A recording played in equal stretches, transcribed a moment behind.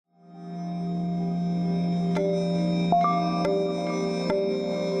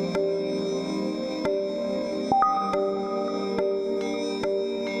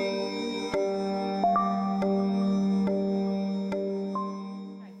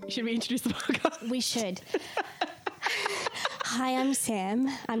Should we introduce the podcast? We should. Hi, I'm Sam.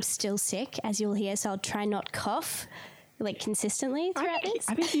 I'm still sick, as you'll hear, so I'll try not cough like consistently throughout this.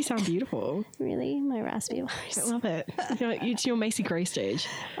 I think you sound beautiful. Really? My raspy voice. I love it. It's your Macy Gray stage.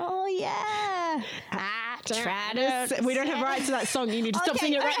 Oh, yeah. Travis. We don't have rights to that song. You need to stop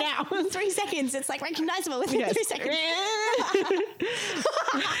singing it right now. 3 seconds. It's like recognizable within 3 seconds.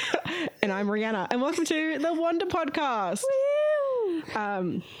 And I'm Rihanna. And welcome to the Wonder Podcast.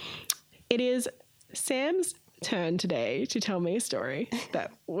 Woo! It is Sam's turn today to tell me a story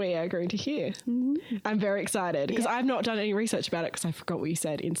that we are going to hear. Mm-hmm. I'm very excited because I've not done any research about it because I forgot what you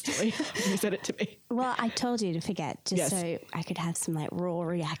said instantly when you said it to me. Well, I told you to forget just so I could have some like raw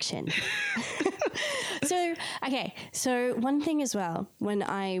reaction. So one thing as well, when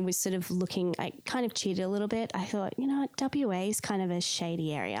I was sort of looking, I kind of cheated a little bit. I thought, you know what, WA is kind of a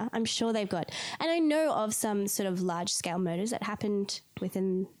shady area. I'm sure they've got, and I know of some sort of large scale murders that happened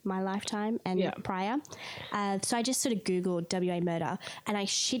within my lifetime and prior. So I just sort of Googled WA murder, and I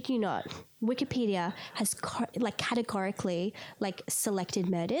shit you not, Wikipedia has categorically like selected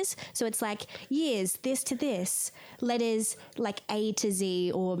murders. So it's like years, this to this, letters like A to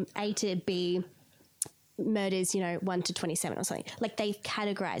Z or A to B, murders, 1 to 27 or something. Like they've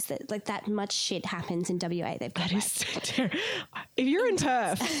categorized that, like that much shit happens in WA. They've got that is so terrible. If you're in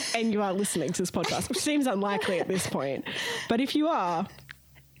Perth and you are listening to this podcast, which seems unlikely at this point, but if you are,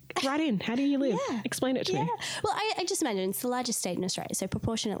 write in. How do you live? Yeah. Explain it to me. Well, I just imagine it's the largest state in Australia, so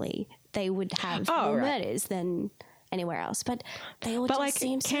proportionately they would have more murders than anywhere else. But they all just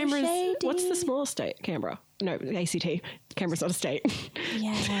seem so shady. What's the smallest state? Canberra. No, ACT. Canberra's not a state.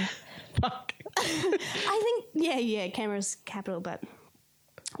 Yeah. Fuck. I think, Canberra's capital, but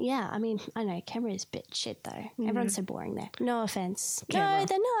yeah, I mean, I know, Canberra's a bit shit though. Everyone's so boring there. No offense. Canberra. No,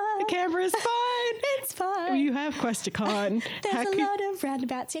 they're not. Canberra's fine. It's fine. You have Questacon. There's a lot of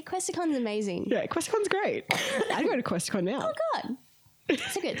roundabouts. Yeah, Questacon's amazing. Yeah, Questacon's great. I'd go to Questacon now. Oh, God.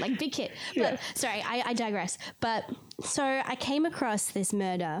 So good, like big kit. But sorry, I digress. But so I came across this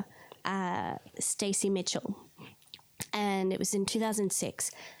murder, Stacey Mitchell, and it was in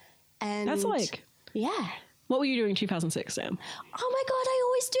 2006. And that's like, what were you doing in 2006, Sam? Oh my God, I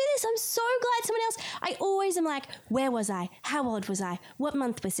always do this. I'm so glad someone else. I always am like, where was I? How old was I? What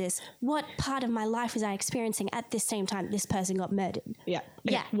month was this? What part of my life was I experiencing at this same time this person got murdered? Yeah.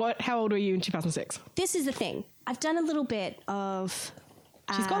 How old were you in 2006? This is the thing. I've done a little bit of...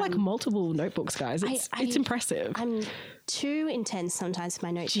 She's got like multiple notebooks, guys. It's impressive. I'm too intense sometimes for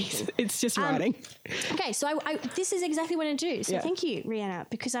my notes. It's just writing. Okay, so I this is exactly what I do. So thank you, Rihanna,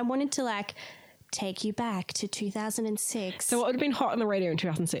 because I wanted to like take you back to 2006. So what would have been hot on the radio in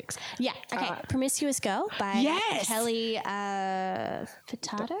 2006? Yeah, okay. Promiscuous Girl by Kelly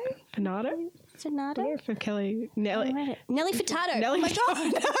Furtado? Fernando? For Kelly. Nelly Furtado. Nelly. Oh my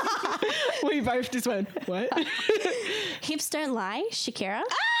God. We both just went, what? Hips Don't Lie, Shakira.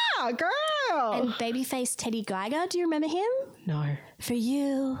 Ah, girl. And Babyface Teddy Geiger. Do you remember him? No. For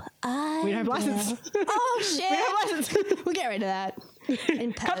you, I We don't have license. Oh, shit. We don't have license. We'll get rid of that.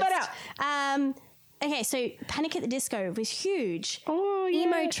 Cut that out. Okay, so Panic at the Disco was huge. Oh, yeah.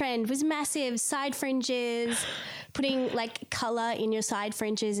 Emo trend was massive. Side fringes, putting like colour in your side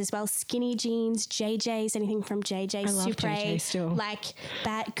fringes as well. Skinny jeans, JJs, anything from JJ, I love Supre, JJ still. like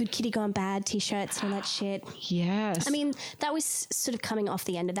Good Kitty Gone Bad t-shirts and all that shit. Yes. I mean, that was sort of coming off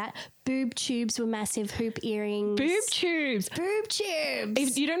the end of that. Boob tubes were massive. Hoop earrings. Boob tubes.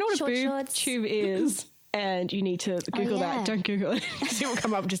 If you don't know what a boob tube is... And you need to Google that. Don't Google it. It will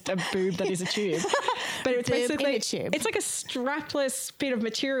come up just a boob that is a tube. But it's basically it's like a strapless bit of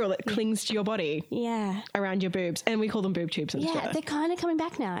material that clings to your body. Yeah. Around your boobs. And we call them boob tubes in Australia. Yeah, they're kind of coming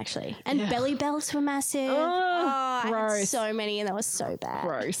back now actually. And belly belts were massive. Oh, gross. I had so many and that was so bad.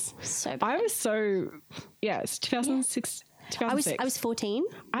 Gross. So bad. I was it's 2006. 2006. I was 14.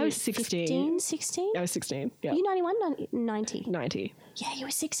 I was 16. 16? I was 16. Yeah. You 91? 90? 90. Yeah, you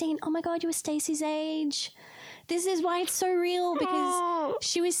were 16. Oh my God, you were Stacey's age. This is why it's so real because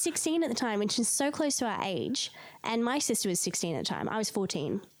she was 16 at the time, which is so close to our age. And my sister was 16 at the time. I was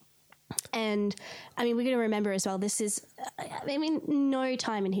 14. And I mean, we're going to remember as well, this is, I mean, no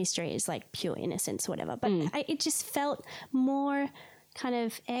time in history is like pure innocence or whatever, but it just felt more kind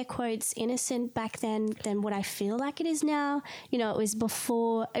of air quotes innocent back then than what I feel like it is now. You know, it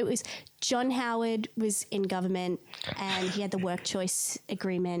was John Howard was in government and he had the work choice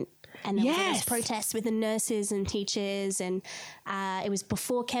agreement and there was all these protests with the nurses and teachers, and it was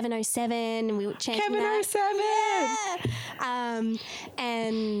before Kevin 07, and we were chanting Kevin 07! Yeah.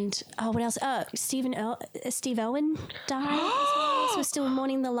 And what else? Steve Irwin died as well, so we're still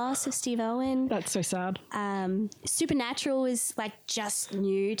mourning the loss of Steve Irwin. That's so sad. Supernatural was like just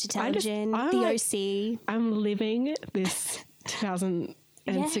new to television. The OC. I'm living this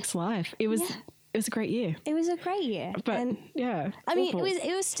 2006 life. It was a great year. It was a great year. But and, I mean,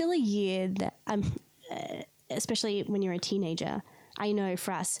 it was still a year that especially when you're a teenager. I know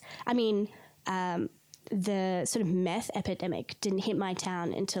for us. I mean, the sort of meth epidemic didn't hit my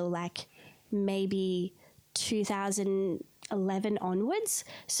town until like maybe 2011 onwards.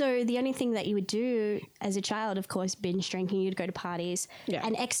 So the only thing that you would do as a child, of course, binge drinking, you'd go to parties,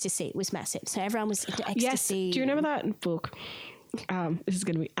 and ecstasy was massive. So everyone was into ecstasy. Yes. Do you remember that book? This is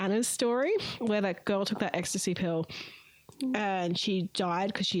going to be Anna's story, where that girl took that ecstasy pill and she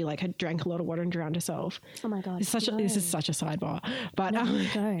died because she like had drank a lot of water and drowned herself. Oh my God. This is such a sidebar. But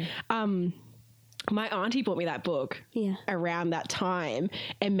my auntie bought me that book around that time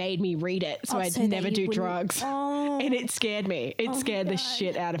and made me read it so I'd never do drugs. Oh. And it scared me. It scared the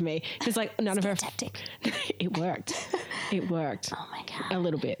shit out of me. Because like none of her... tactic. It worked. It worked. Oh my God. A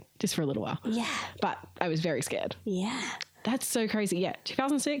little bit. Just for a little while. Yeah. But I was very scared. Yeah. That's so crazy. Yeah.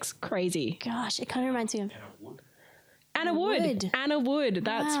 2006, crazy. Gosh, it kind of reminds me of... Anna Wood.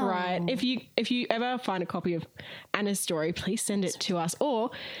 That's right. If you ever find a copy of Anna's story, please send it to us.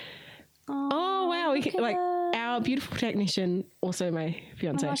 Or... Oh wow! We can, like our beautiful technician, also my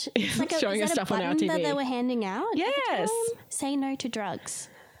fiance, is like showing us stuff on our TV. That they were handing out. Yes. Say no to drugs.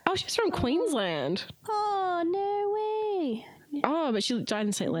 Oh, she's from Queensland. Oh no way! Oh, but she died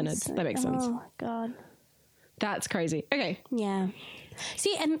in St. Leonard's. That makes sense. Oh God, that's crazy. Okay. Yeah.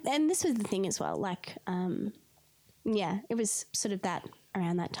 See, and this was the thing as well. Like, it was sort of that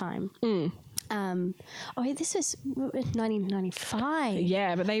around that time. This was 1995.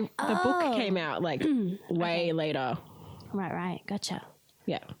 Yeah, but the book came out like way later. Right. Gotcha.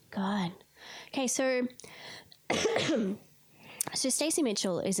 Yeah. God. Okay, so Stacey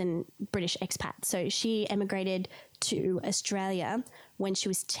Mitchell is a British expat. So she emigrated to Australia when she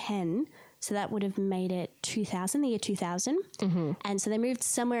was 10. So that would have made it the year 2000. Mm-hmm. And so they moved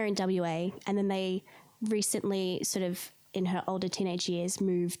somewhere in WA, and then they recently sort of, in her older teenage years,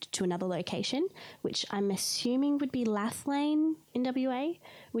 moved to another location, which I'm assuming would be Lathlane in WA,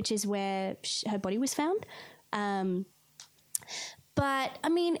 which is where her body was found. But, I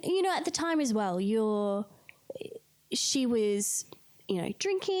mean, at the time as well, she was,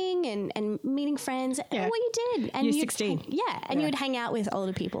 drinking and meeting friends. Yeah. What you did. And you're 16. You would hang out with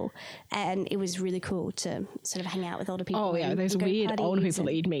older people. And it was really cool to sort of hang out with older people. Oh, yeah. Those weird older people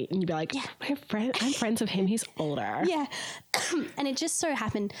that you'd meet. And you'd be like, I'm friends with him. He's older. Yeah. And it just so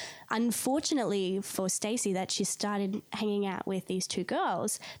happened, unfortunately for Stacey, that she started hanging out with these two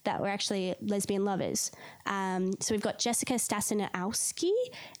girls that were actually lesbian lovers. So we've got Jessica Stassinowski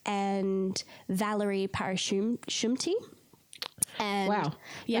and Valerie Parashumti. And wow.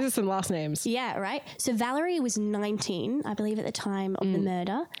 These are some last names. Yeah, right. So Valerie was 19, I believe, at the time of the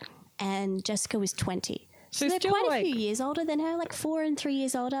murder, and Jessica was 20. So they're quite a few years older than her, like 4 and 3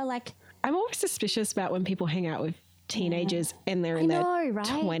 years older. Like, I'm always suspicious about when people hang out with teenagers and they're in their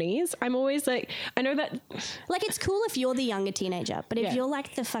 20s. I'm always like, I know that... Like, it's cool if you're the younger teenager, but if you're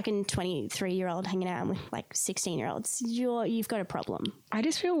like the fucking 23-year-old hanging out with like 16-year-olds, you've got a problem. I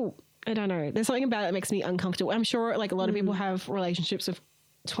just feel... I don't know. There's something about it that makes me uncomfortable. I'm sure like a lot of people have relationships with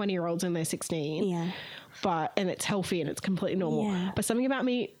 20-year-olds and they're 16. Yeah. And it's healthy and it's completely normal. Yeah. But something about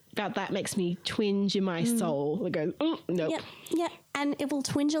that makes me twinge in my soul. It goes, nope. Yeah. And it will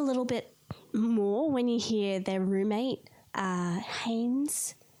twinge a little bit more when you hear their roommate,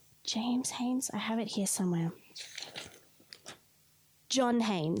 James Haynes. I have it here somewhere. John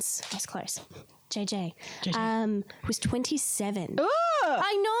Haynes. That's close. JJ. Was 27. Ooh!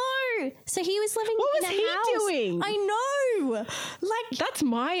 I know. So he was living in a house. What was he doing? I know. Like, that's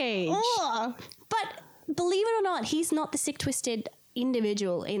my age. But believe it or not, he's not the sick, twisted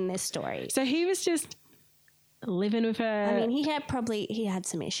individual in this story. So he was just living with her. I mean, he had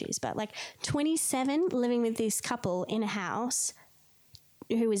some issues, but like 27, living with this couple in a house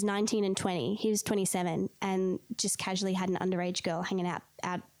who was 19 and 20. He was 27 and just casually had an underage girl hanging out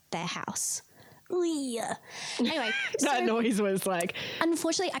their house. Anyway, that noise was like...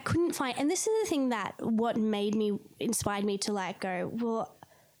 Unfortunately, I couldn't find... And this is the thing inspired me to like go, well...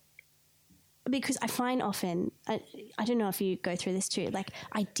 Because I find often... I don't know if you go through this too. Like,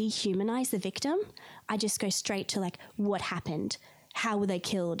 I dehumanize the victim. I just go straight to like, what happened? how were they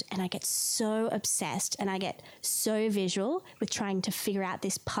killed? And I get so obsessed and I get so visual with trying to figure out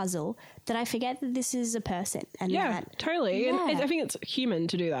this puzzle that I forget that this is a person. And totally. Yeah. And I think it's human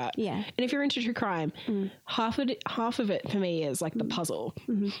to do that. Yeah. And if you're into true crime, half of it for me is like the puzzle.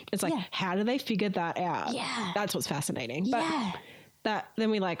 Mm-hmm. It's like, how do they figure that out? Yeah. That's what's fascinating. But then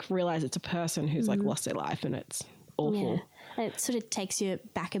we like realize it's a person who's like lost their life, and it's awful. Yeah. And it sort of takes you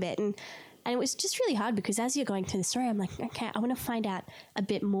back a bit. And it was just really hard because as you're going through the story, I'm like, okay, I want to find out a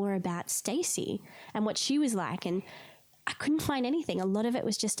bit more about Stacey and what she was like. And I couldn't find anything. A lot of it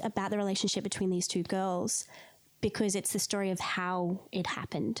was just about the relationship between these two girls because it's the story of how it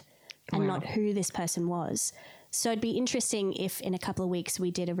happened and not who this person was. So it'd be interesting if in a couple of weeks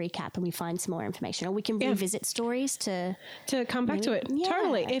we did a recap and we find some more information, or we can revisit stories to come back to it. Yeah.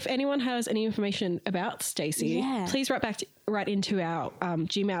 Totally. If anyone has any information about Stacey, please write into our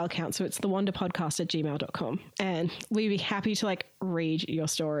Gmail account. So it's thewonderpodcast@gmail.com, and we'd be happy to like read your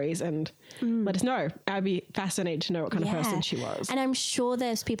stories and let us know. I'd be fascinated to know what kind of person she was. And I'm sure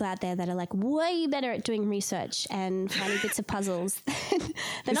there's people out there that are like way better at doing research and finding bits of puzzles than I am.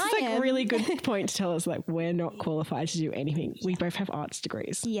 This is like a really good point to tell us like we're not qualified to do anything. We both have arts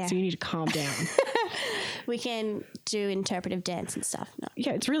degrees. So you need to calm down. We can do interpretive dance and stuff. No.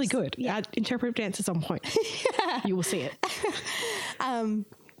 Yeah, it's really good. Yeah. Interpretive dance is on point. You will see it.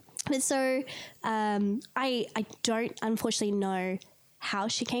 But so I don't unfortunately know how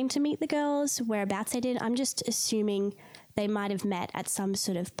she came to meet the girls, whereabouts they did. I'm just assuming they might have met at some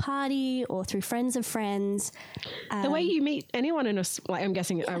sort of party or through friends of friends. The way you meet anyone in I'm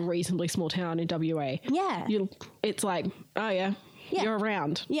guessing a reasonably small town in WA. Yeah. It's like, oh yeah, you're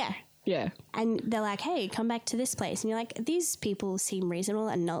around. Yeah. Yeah. And they're like, hey, come back to this place. And you're like, these people seem reasonable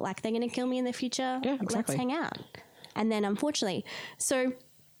and not like they're going to kill me in the future. Yeah, exactly. Let's hang out. And then unfortunately, so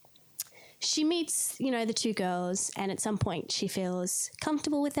she meets, the two girls, and at some point she feels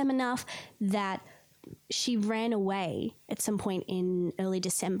comfortable with them enough that she ran away at some point in early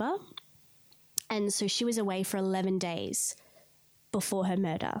December. And so she was away for 11 days before her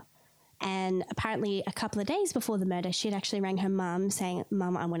murder. And apparently a couple of days before the murder, she had actually rang her mum saying,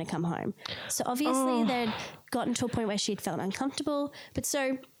 Mum, I want to come home. So obviously they'd gotten to a point where she'd felt uncomfortable. But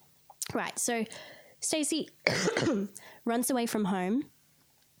so Stacey runs away from home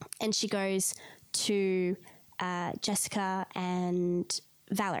and she goes to Jessica and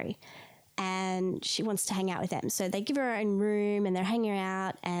Valerie, and she wants to hang out with them. So they give her own room and they're hanging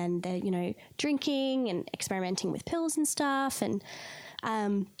out and they're, drinking and experimenting with pills and stuff. And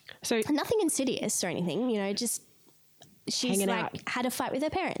so nothing insidious or anything, just she's hanging like out. Had a fight with her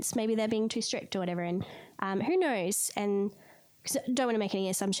parents. Maybe they're being too strict or whatever. And who knows? And cause I don't want to make any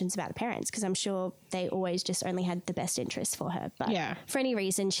assumptions about the parents because I'm sure they always just only had the best interest for her. But for any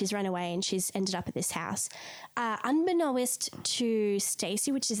reason, she's run away and she's ended up at this house. Unbeknownst to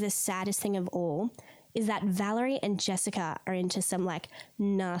Stacey, which is the saddest thing of all, is that Valerie and Jessica are into some like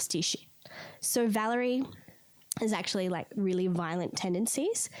nasty shit. So Valerie is actually like really violent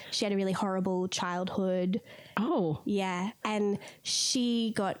tendencies. She had a really horrible childhood. Oh. Yeah. And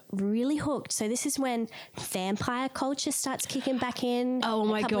she got really hooked. So this is when vampire culture starts kicking back in. Oh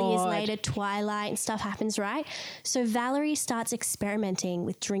my God. A couple of years later, Twilight and stuff happens, right? So Valerie starts experimenting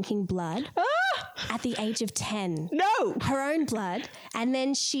with drinking blood at the age of 10. No. Her own blood. And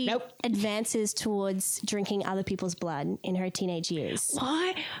then she advances towards drinking other people's blood in her teenage years.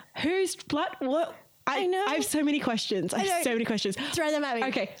 Why? Whose blood? What? I know. I have so many questions. Throw them at me.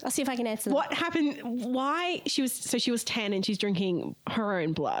 Okay. I'll see if I can answer them. What happened? Why? She was 10 and she's drinking her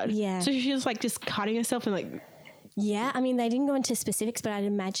own blood. Yeah. So she was like just cutting herself and like. Yeah. I mean, they didn't go into specifics, but I'd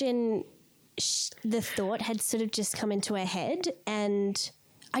imagine the thought had sort of just come into her head, and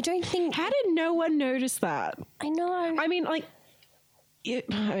I don't think. How did no one notice that? I know. I mean, like. I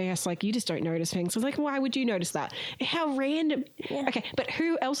guess like you just don't notice things. So like, why would you notice that? How random. Yeah. Okay, but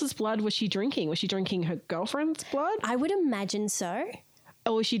who else's blood was she drinking? Was she drinking her girlfriend's blood? I would imagine so.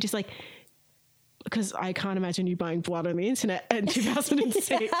 Or was she just like, because I can't imagine you buying blood on the internet in 2006.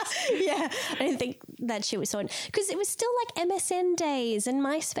 Yeah, I don't think that shit was so, because it was still like MSN days and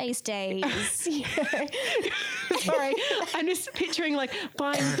MySpace days. Sorry, I'm just picturing like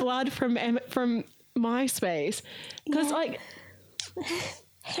buying blood from MySpace because like. Whose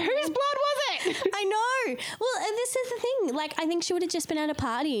blood was it? I know. Well, this is the thing. Like, I think she would have just been at a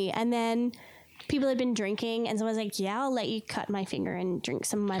party and then people had been drinking and someone's like, yeah, I'll let you cut my finger and drink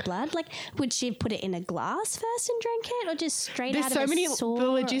some of my blood. Like, would she put it in a glass first and drink it, or just straight out of a sword? There's so many,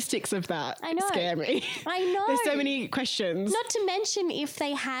 the logistics of that scare me. I know. There's so many questions. Not to mention if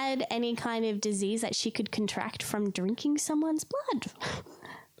they had any kind of disease that she could contract from drinking someone's blood.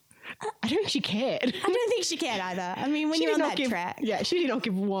 I don't think she cared. I don't think she cared either. I mean, when you're on that track. Yeah, she did not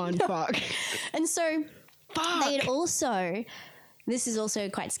give one fuck. And so they had also, this is also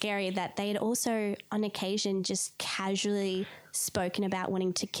quite scary, that they had also on occasion just casually spoken about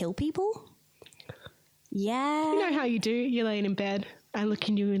wanting to kill people. Yeah. You know how you do? You're laying in bed, I look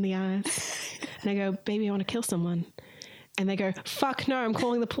you in the eyes, and I go, baby, I want to kill someone. And they go, fuck no, I'm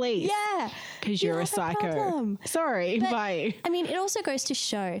calling the police. Yeah. Because you're a psycho. Sorry, but, bye. I mean, it also goes to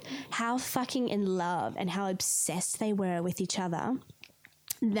show how fucking in love and how obsessed they were with each other,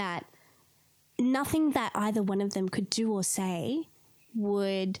 that nothing that either one of them could do or say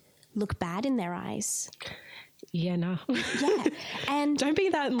would look bad in their eyes. Yeah, no. Yeah. And don't be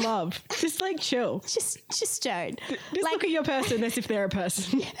that in love. Just like chill. Just don't. Just like, look at your person as if they're a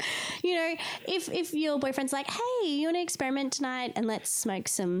person. You know, if your boyfriend's like, hey, you want to experiment tonight and let's smoke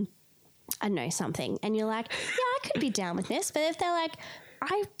some, I don't know, something. And you're like, yeah, I could be down with this. But if they're like,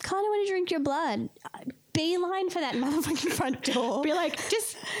 I kind of want to drink your blood, beeline for that motherfucking front door. Be like,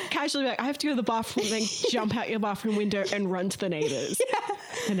 just casually be like, I have to go to the bathroom, and then jump out your bathroom window and run to the neighbours. Yeah.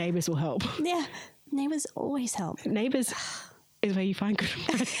 The neighbours will help. Yeah. Neighbours always help. Neighbours is where you find good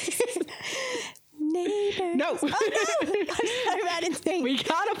advice. Neighbours. No. Oh, no. I'm so bad in things. We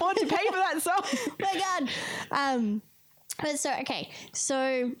can't afford to pay for that song. Oh, my God. But so, okay.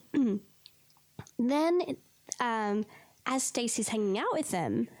 So then as Stacey's hanging out with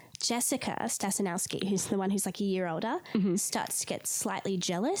them, Jessica Stasinowski, who's the one who's like a year older, starts to get slightly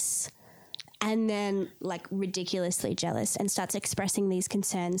jealous. And then, like, ridiculously jealous, and starts expressing these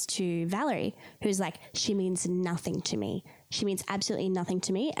concerns to Valerie, who's like, she means nothing to me. She means absolutely nothing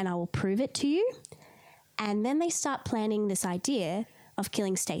to me, and I will prove it to you. And then they start planning this idea of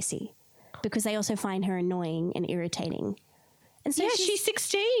killing Stacey, because they also find her annoying and irritating. And so she's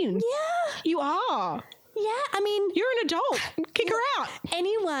 16. Yeah. You are. Yeah, I mean... You're an adult. Kick her out.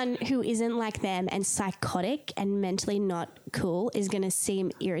 Anyone who isn't like them and psychotic and mentally not cool is going to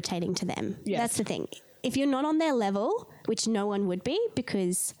seem irritating to them. Yes. That's the thing. If you're not on their level, which no one would be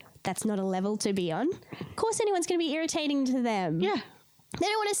because that's not a level to be on, of course anyone's going to be irritating to them. Yeah. They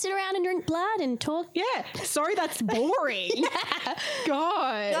don't want to sit around and drink blood and talk. Yeah. Sorry, that's boring. Yeah.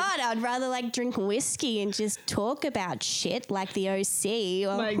 God, I'd rather like drink whiskey and just talk about shit like the OC.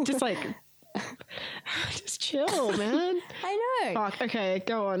 Or like, just like... Just chill, man. I know. Fuck. Okay,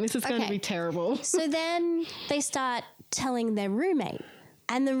 go on. This is going to be terrible. So then they start telling their roommate,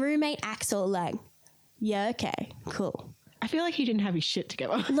 and the roommate acts all like, yeah, okay, cool. I feel like he didn't have his shit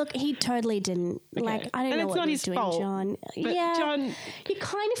together. Look, he totally didn't. Okay. Like, I don't know what he was doing, fault, John. Yeah, John. You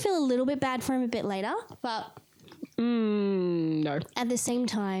kind of feel a little bit bad for him a bit later, but... no. At the same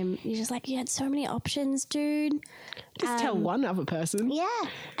time, you're just like, you had so many options, dude. Just tell one other person. Yeah.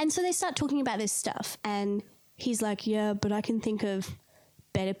 And so they start talking about this stuff, and he's like, yeah, but I can think of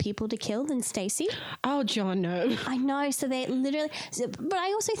better people to kill than Stacey. Oh, John, no. I know. So they literally... But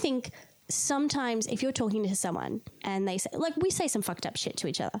I also think sometimes if you're talking to someone and they say... Like, we say some fucked up shit to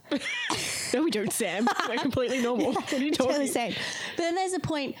each other. No, we don't, Sam. We're completely normal. What are you talking about? But then there's a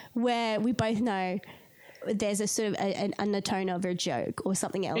point where we both know... there's a sort of an undertone of a joke or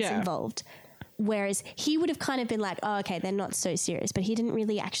something else involved. Whereas he would have kind of been like, oh, okay, they're not so serious. But he didn't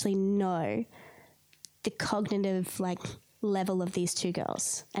really actually know the cognitive, like, level of these two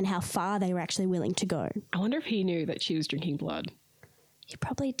girls and how far they were actually willing to go. I wonder if he knew that she was drinking blood. He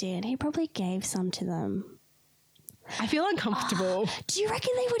probably did. He probably gave some to them. I feel uncomfortable. Do you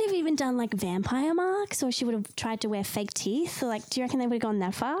reckon they would have even done, like, vampire marks? Or she would have tried to wear fake teeth? Or, like, do you reckon they would have gone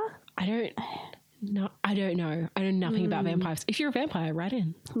that far? I don't know. I know nothing about vampires. If you're a vampire, write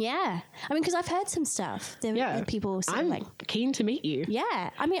in. Yeah. I mean, because I've heard some stuff. People say, I'm like, keen to meet you.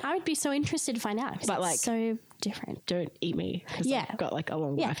 Yeah. I mean, I would be so interested to find out. But, like, so different. Don't eat me. Because I've got, like, a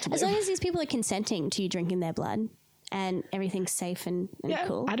long life to live. As long as these people are consenting to you drinking their blood and everything's safe and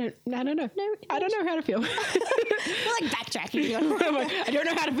cool. I don't know. No, I don't know how to feel. We're like backtracking. I don't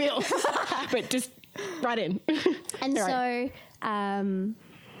know how to feel. But just write in. And so...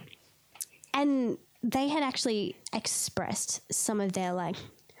 and they had actually expressed some of their, like,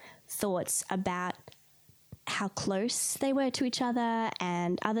 thoughts about how close they were to each other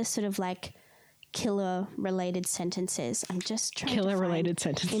and other sort of, like, killer-related sentences. I'm just trying to find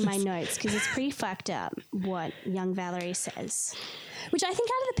sentences in my notes because it's pretty fucked up what young Valerie says. Which I think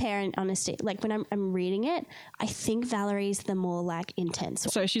out of the pair, honestly, like, when I'm reading it, I think Valerie's the more, like, intense.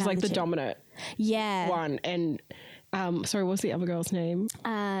 So she's, like, the dominant one. And, sorry, what's the other girl's name?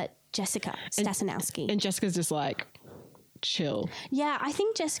 Jessica Stasinowski. And Jessica's just like, chill. Yeah, I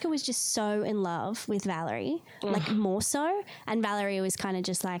think Jessica was just so in love with Valerie, like more so. And Valerie was kind of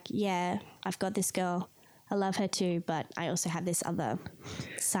just like, yeah, I've got this girl. I love her too, but I also have this other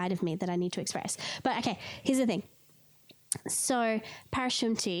side of me that I need to express. But okay, here's the thing. So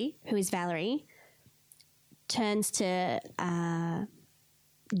Parashunti, who is Valerie, turns to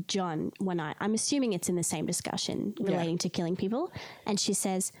John one night. I'm assuming it's in the same discussion relating to killing people. And she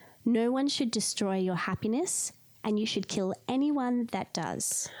says, no one should destroy your happiness and you should kill anyone that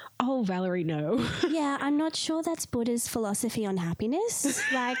does. Oh, Valerie, no. Yeah, I'm not sure that's Buddha's philosophy on happiness.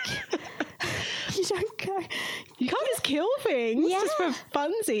 Like, you don't go... You can't just kill things just for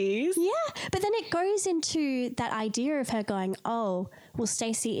funsies. Yeah, but then it goes into that idea of her going, oh, well,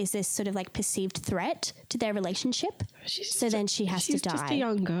 Stacey is this sort of like perceived threat to their relationship. Then she has to die. She's just a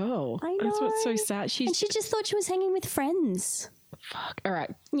young girl. I know. That's what's so sad. And she just thought she was hanging with friends. Fuck. All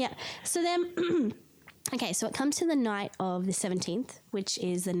right. Yeah. So then... Okay, so it comes to the night of the 17th, which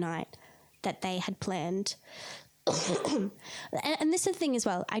is the night that they had planned. and this is the thing as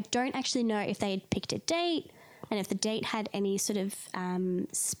well. I don't actually know if they had picked a date and if the date had any sort of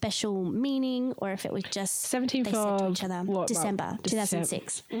special meaning or if it was just 17th they said to each other. December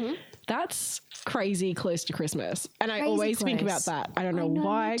 2006. Mm-hmm. That's crazy close to Christmas. And I always think about that. I don't know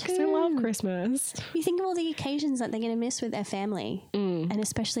why, because I love Christmas. You think of all the occasions that they're going to miss with their family and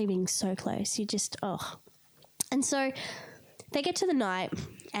especially being so close. You just, And so they get to the night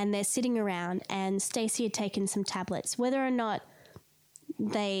and they're sitting around and Stacey had taken some tablets, whether or not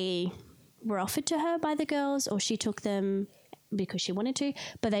they were offered to her by the girls or she took them because she wanted to,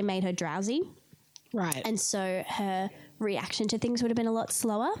 but they made her drowsy. Right. And so her reaction to things would have been a lot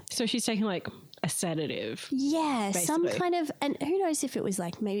slower. So she's taking like a sedative. Yeah, basically. some kind of, and who knows if it was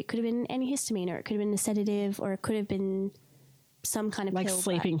like, maybe it could have been antihistamine or it could have been a sedative or it could have been some kind of like pill.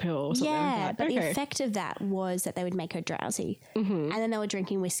 Sleeping pill or something. Yeah, but the effect of that was that they would make her drowsy. Mm-hmm. And then they were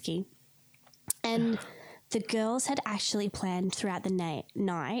drinking whiskey. And the girls had actually planned throughout the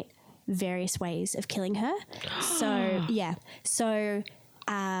night various ways of killing her. So, yeah. So,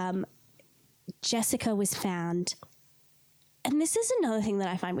 Jessica was found, and this is another thing that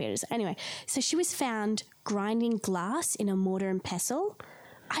I find weird. Anyway, so she was found grinding glass in a mortar and pestle.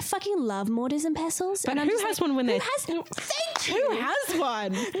 I fucking love mortars and pestles. But and who has one when they're... Thank you. Who has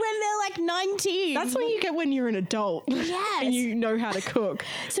one? When they're like 19. That's what you get when you're an adult. Yes. And you know how to cook.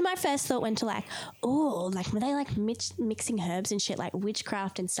 So my first thought went to like, oh, like were they like mixing herbs and shit, like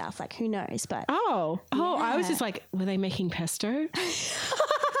witchcraft and stuff? Like who knows? But I was just like, were they making pesto?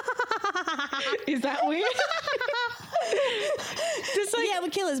 Is that weird? Just like, yeah, we're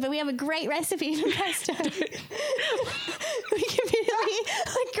killers, but we have a great recipe for pesto. We can really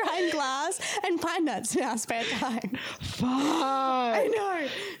like grind glass and pine nuts in our spare time. Fuck. I know.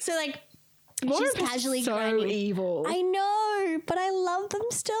 So like, she's casually grinding. Evil. I know, but I love them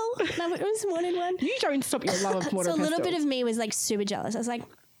still. And I always wanted one. You don't stop your love of mortar So a little pestle. bit of me was like super jealous. I was like,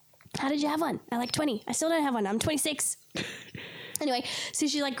 how did you have one? I'm like 20. I still don't have one. I'm 26. Anyway, so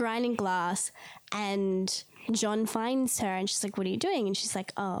she's like grinding glass and John finds her and she's like, what are you doing? And she's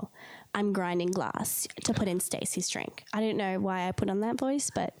like, oh, I'm grinding glass to put in Stacey's drink. I don't know why I put on that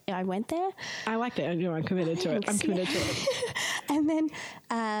voice, but I went there. I like that. You know, I'm committed to it. I'm committed to it. And then...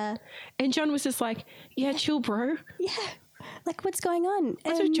 and John was just like, yeah, chill, bro. Yeah. Like, what's going on?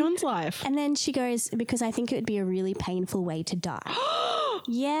 That's with John's life. And then she goes, because I think it would be a really painful way to die.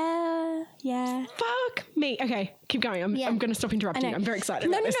 Yeah. Fuck me. Okay, keep going. I'm going to stop interrupting you. I'm very excited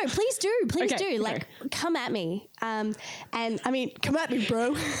about this. No, please do. Please do. Like, come at me. And I mean, come at me,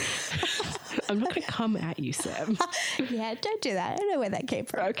 bro. I'm not going to come at you, Sam. Yeah, don't do that. I don't know where that came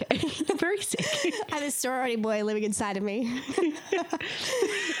from. Okay. You're very sick. I have a sorority boy living inside of me.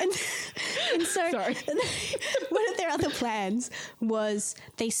 and so Sorry. one of their other plans was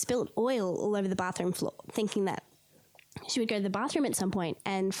they spilt oil all over the bathroom floor, thinking that she would go to the bathroom at some point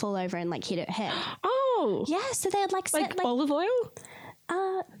and fall over and like hit her head. Oh. Yeah, so they had like olive oil?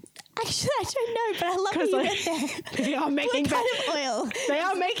 Actually, I don't know, but I love that you went there. They are making what kind of oil? They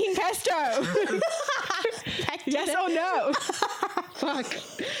are making pesto. Yes or no?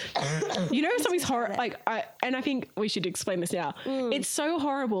 Fuck. You know something's horrible. Like I think we should explain this now. It's so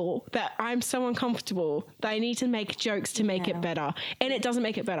horrible that I'm so uncomfortable that I need to make jokes to make it better, and it doesn't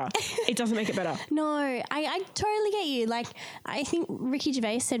make it better. It doesn't make it better. No, I totally get you. Like I think Ricky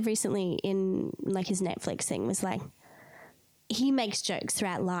Gervais said recently in like his Netflix thing was like, he makes jokes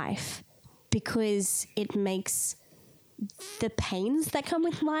throughout life because it makes the pains that come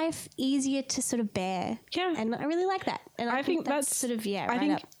with life easier to sort of bear. Yeah. And I really like that. And I think that's sort of, I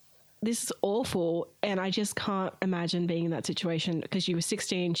think this is awful, and I just can't imagine being in that situation because you were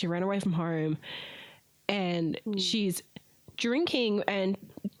 16, she ran away from home, and she's drinking and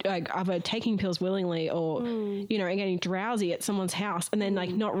like either taking pills willingly or, you know, and getting drowsy at someone's house and then like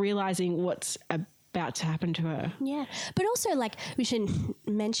not realizing what's about to happen to her. Yeah. But also, like, we should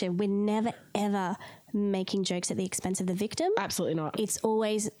mention, we're never, ever making jokes at the expense of the victim. Absolutely not. It's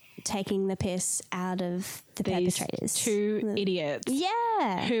always taking the piss out of the perpetrators. Two idiots.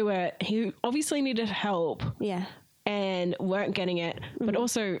 Yeah. Who obviously needed help. Yeah. And weren't getting it, but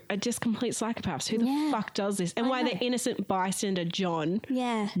also are just complete psychopaths. Who the fuck does this? And why the innocent bystander, John?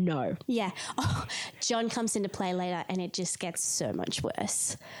 Yeah. No. Yeah. Oh, John comes into play later and it just gets so much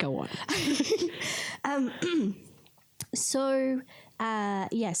worse. Go on. So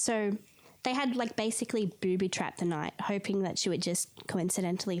they had like basically booby-trapped the night, hoping that she would just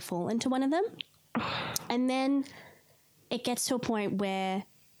coincidentally fall into one of them. And then it gets to a point where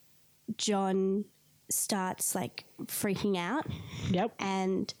John starts like freaking out. Yep.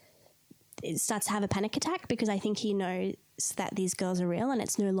 And it starts to have a panic attack because I think he knows that these girls are real and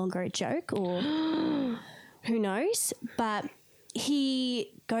it's no longer a joke, or who knows. But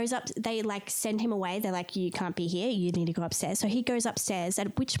he goes up, they like send him away. They're like, you can't be here, you need to go upstairs. So he goes upstairs,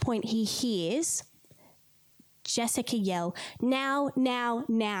 at which point he hears Jessica yell, now, now,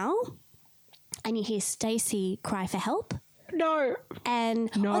 now. And you hear Stacey cry for help. No. And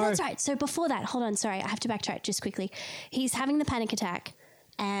oh, that's right. So before that, hold on, sorry, I have to backtrack just quickly. He's having the panic attack,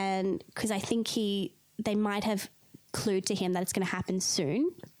 and because I think they might have clued to him that it's going to happen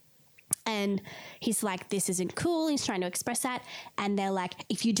soon. And he's like, this isn't cool. He's trying to express that. And they're like,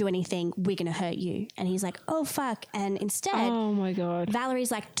 if you do anything, we're going to hurt you. And he's like, oh, fuck. And instead, oh my God,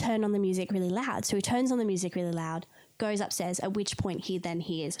 Valerie's like, turn on the music really loud. So he turns on the music really loud, goes upstairs, at which point he then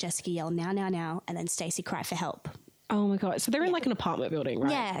hears Jessica yell, now, now, now, and then Stacey cry for help. Oh my God. So they're in like an apartment building,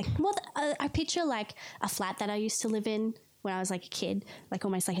 right? Yeah. Well, I picture like a flat that I used to live in when I was like a kid, like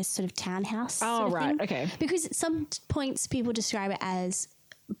almost like a sort of townhouse. Oh, sort of right. thing. Okay. Because at some points people describe it as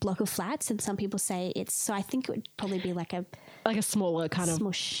a block of flats and some people say so I think it would probably be like a smaller kind of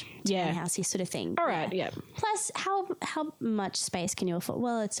smush townhousey sort of thing. All right. Yeah. Plus, how much space can you afford?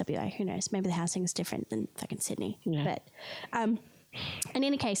 Well, it's WA. Who knows? Maybe the housing is different than fucking Sydney. Yeah. But, in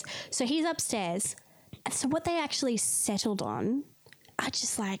any case, so he's upstairs. So what they actually settled on are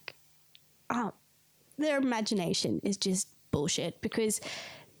just like, their imagination is just bullshit, because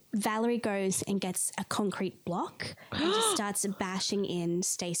Valerie goes and gets a concrete block and just starts bashing in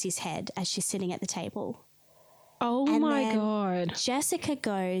Stacey's head as she's sitting at the table. Oh and my God. Jessica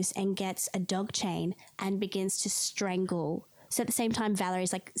goes and gets a dog chain and begins to strangle. So at the same time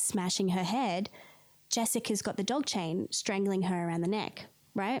Valerie's like smashing her head, Jessica's got the dog chain strangling her around the neck,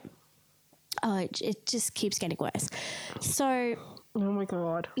 right? Oh, it just keeps getting worse. So, oh my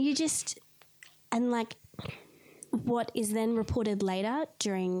God. And like what is then reported later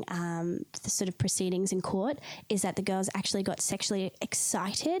during the sort of proceedings in court is that the girls actually got sexually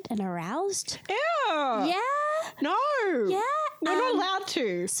excited and aroused. Ew. Yeah. No. Yeah. We're not allowed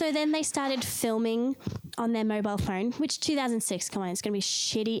to. So then they started filming on their mobile phone, which 2006, come on, it's going to be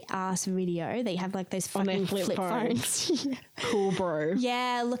shitty ass video. They have like those fucking flip phones. Cool, bro.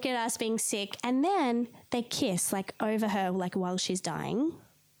 Yeah, look at us being sick. And then they kiss like over her, like while she's dying.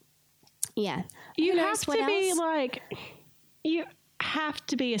 Yeah. You have to be like, you have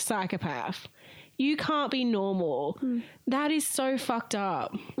to be a psychopath. You can't be normal. That is so fucked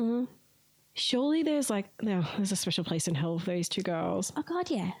up. Mm-hmm. Surely there's a special place in hell for these two girls. Oh God,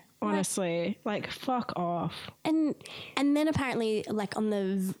 yeah. Honestly, like fuck off. And then apparently, like on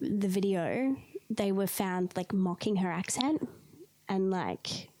the video, they were found like mocking her accent and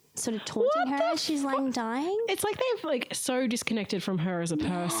like sort of taunting her as she's lying dying. It's like they've like so disconnected from her as a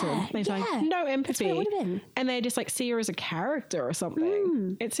person. They've like no empathy. That's what it would have been. And they just like see her as a character or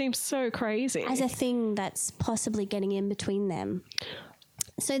something. It seems so crazy. As a thing that's possibly getting in between them.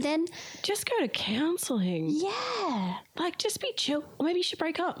 So then... just go to counselling. Yeah. Like, just be chill. Or maybe you should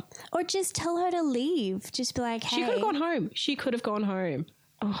break up. Or just tell her to leave. Just be like, hey. She could have gone home.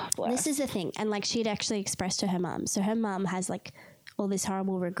 Oh, bless. This is the thing. And, like, she'd actually expressed to her mum. So her mum has, like, all this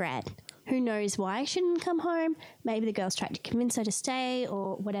horrible regret. Who knows why she didn't come home. Maybe the girls tried to convince her to stay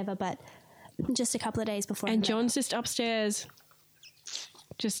or whatever. But just a couple of days before... And John's just upstairs.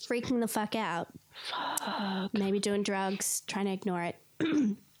 Just... freaking the fuck out. Fuck. Maybe doing drugs, trying to ignore it.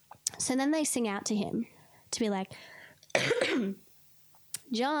 So then they sing out to him to be like,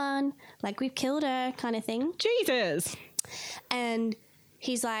 John, like we've killed her kind of thing. Jesus. And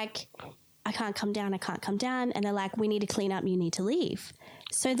he's like, I can't come down. And they're like, we need to clean up. You need to leave.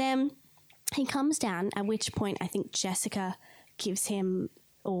 So then he comes down, at which point I think Jessica gives him,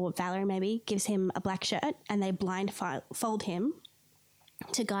 or Valerie maybe, gives him a black shirt and they blindfold him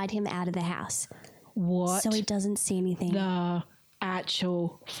to guide him out of the house. What? So he doesn't see anything. The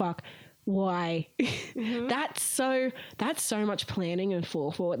actual fuck. Why? That's so much planning and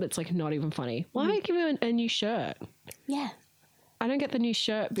forethought that's like not even funny. Why give him a new shirt? Yeah. I don't get the new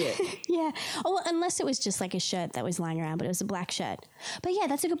shirt bit. Yeah. Oh, well, unless it was just like a shirt that was lying around, but it was a black shirt. But yeah,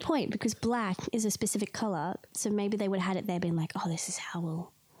 that's a good point because black is a specific color. So maybe they would have had it there being like, oh, this is how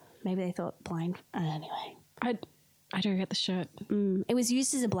we'll... Maybe they thought blind... Anyway. I don't get the shirt. It was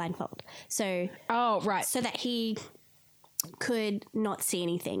used as a blindfold. So... Oh, right. So that he could not see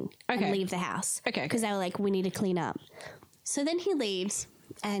anything and leave the house. Okay. Because they were like, we need to clean up. So then he leaves...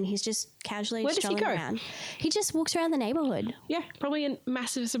 And he's just casually strolling around. He just walks around the neighborhood. Yeah, probably in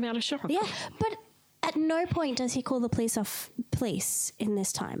massive amount of shock. Yeah, but at no point does he call the police in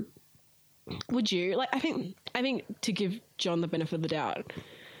this time. Would you? Like, I think to give John the benefit of the doubt,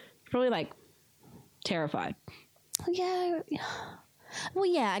 probably like terrified. Yeah. Well,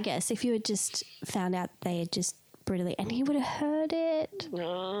 yeah, I guess if you had just found out they had just brutally, and he would have heard it. But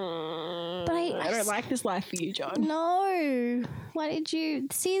I don't like this life for you, John. No. Why did you...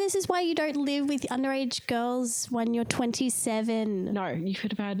 See, this is why you don't live with underage girls when you're 27. No, you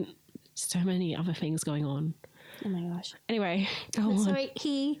could have had so many other things going on. Oh, my gosh. Anyway, go on. So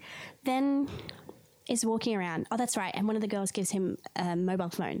he then is walking around. Oh, that's right. And one of the girls gives him a mobile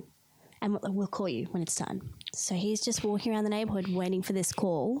phone. And we'll call you when it's done. So he's just walking around the neighborhood waiting for this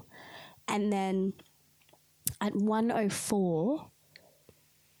call. And then... At 1:04,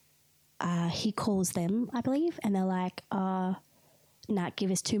 he calls them, I believe, and they're like, nah, give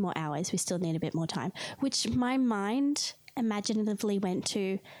us 2 more hours. We still need a bit more time. Which my mind imaginatively went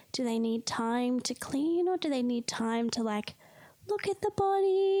to, do they need time to clean or do they need time to, like, look at the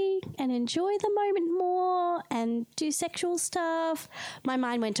body and enjoy the moment more and do sexual stuff? My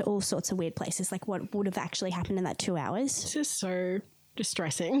mind went to all sorts of weird places, like what would have actually happened in that 2 hours. This is so...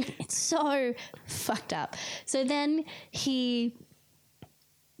 distressing. It's so fucked up. So then he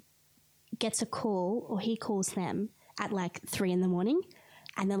gets a call, or he calls them at like 3 a.m,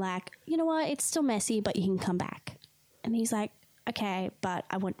 and they're like, you know what, it's still messy, but you can come back. And he's like, okay, but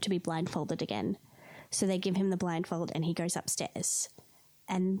I want to be blindfolded again. So they give him the blindfold and he goes upstairs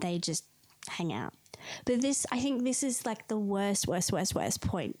and they just hang out. But this, I think this is like the worst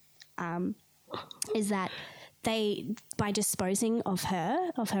point, is that they, by disposing of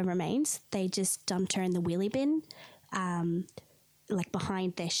her remains, they just dumped her in the wheelie bin, like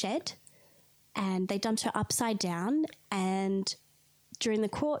behind their shed, and they dumped her upside down. And during the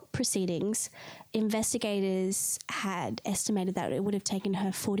court proceedings, investigators had estimated that it would have taken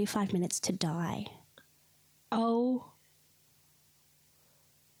her 45 minutes to die. Oh.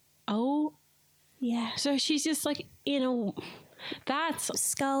 Yeah. So she's just like in a... That's...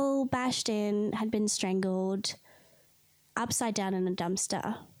 Skull bashed in, had been strangled, upside down in a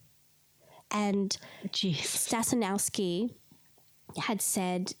dumpster. And Stasinowski had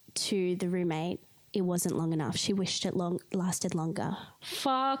said to the roommate it wasn't long enough. She wished it lasted longer.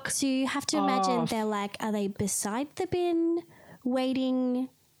 Fuck. So you have to imagine they're like, are they beside the bin waiting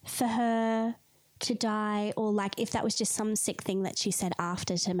for her to die? Or like if that was just some sick thing that she said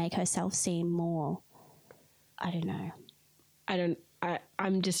after to make herself seem more... I don't know.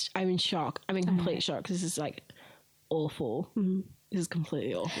 I'm in shock. I'm in complete shock because this is like awful. Mm-hmm. This is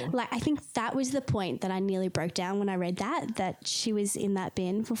completely awful. Like, I think that was the point that I nearly broke down when I read that she was in that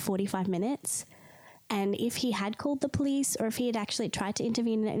bin for 45 minutes. And if he had called the police or if he had actually tried to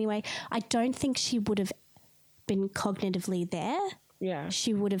intervene in any way, I don't think she would have been cognitively there. Yeah.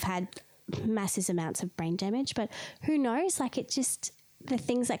 She would have had massive amounts of brain damage. But who knows? Like, it just, the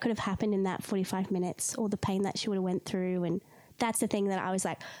things that could have happened in that 45 minutes or the pain that she would have went through. And that's the thing that I was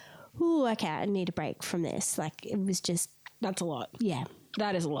like, ooh, okay, I need a break from this. Like, it was just... That's a lot. Yeah.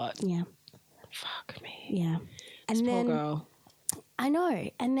 That is a lot. Yeah. Fuck me. Yeah. And this then... poor girl. I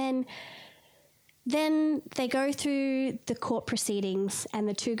know. And then they go through the court proceedings and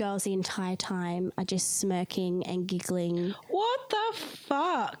the two girls the entire time are just smirking and giggling. What the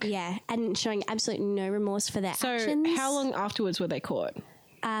fuck? Yeah, and showing absolutely no remorse for their actions. So how long afterwards were they caught?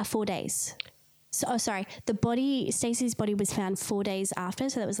 4 days. So, Stacey's body was found 4 days after,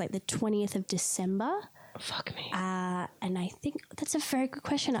 so that was like the 20th of December. Fuck me. And I think that's a very good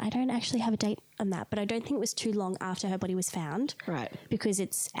question. I don't actually have a date on that, but I don't think it was too long after her body was found. Right. Because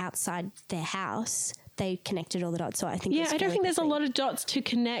it's outside their house. They connected all the dots, so I think... Yeah, I don't think there's a lot of dots to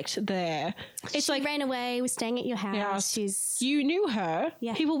connect there. It's she ran away, was staying at your house. Yeah, you knew her.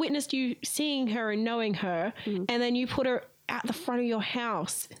 Yeah. People witnessed you seeing her and knowing her, and then you put her at the front of your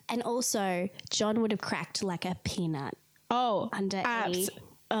house. And also, John would have cracked like a peanut. Oh, under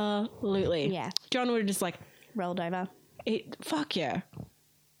absolutely. Yeah. John would have just like rolled over. Fuck yeah.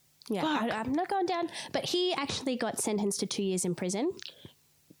 Yeah, I'm not going down. But he actually got sentenced to 2 years in prison.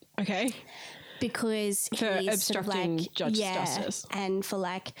 Okay. Because for he's obstructing sort of justice. And for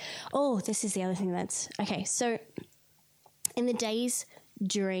this is the other thing that's... Okay, so in the days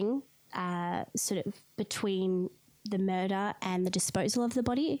during, sort of between the murder and the disposal of the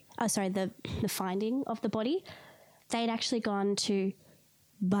body, the finding of the body, they'd actually gone to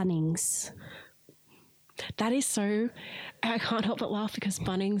Bunnings. That is so... I can't help but laugh because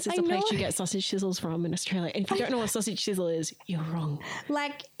Bunnings is the place you get sausage sizzles from in Australia. And if you don't know what sausage sizzle is, you're wrong.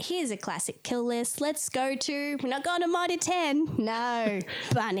 Here's a classic kill list. Let's go to... We're not going to Mitre 10. No.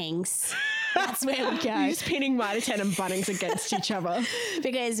 Bunnings. That's where we go. You're just pinning Mitre 10 and Bunnings against each other.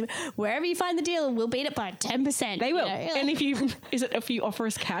 Because wherever you find the deal, we'll beat it by 10%. They will. And if you offer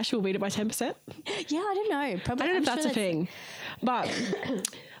us cash, we'll beat it by 10%? Yeah, I don't know. Probably. I don't know if that's a thing. But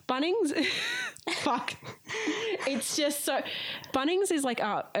Bunnings... Fuck. It's just so... Bunnings is like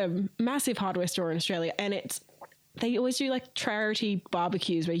a massive hardware store in Australia, and they always do like charity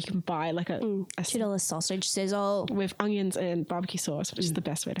barbecues where you can buy like a $2 sausage sizzle with onions and barbecue sauce, which is the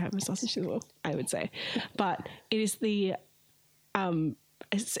best way to have a sausage sizzle, I would say. But it is the...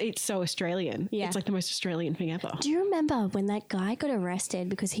 It's so Australian. Yeah. It's like the most Australian thing ever. Do you remember when that guy got arrested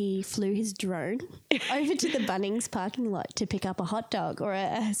because he flew his drone over to the Bunnings parking lot to pick up a hot dog or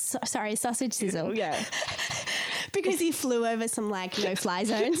a sausage sizzle? Yeah. Because he flew over some no-fly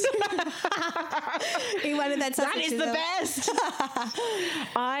zones. He wanted that sausage sizzle. That is the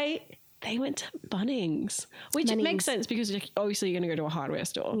best. They went to Bunnings, which makes sense because obviously you're going to go to a hardware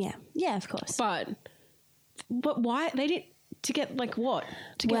store. Yeah. Yeah, of course. But why? They didn't... To get what?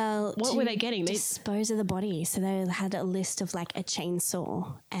 What were they getting? Dispose of the body. So they had a list of a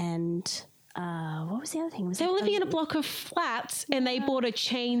chainsaw and what was the other thing? They were living in a block of flats and they bought a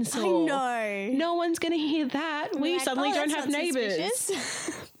chainsaw. I know. No one's going to hear that. We suddenly don't have neighbours.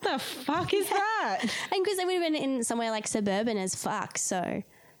 The fuck is that? And because they would have been in somewhere suburban as fuck. So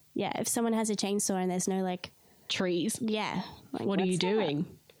yeah, if someone has a chainsaw and there's no trees. Yeah. What are you doing?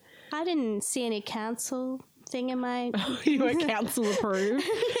 I didn't see any council thing in my... You were council approved?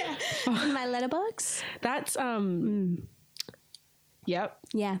 In my letterbox. That's, Yep.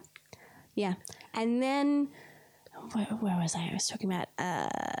 Yeah. Yeah. And then... Where was I? I was talking about...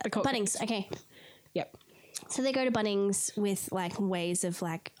 Bunnings. Okay. Yep. So they go to Bunnings with, ways of,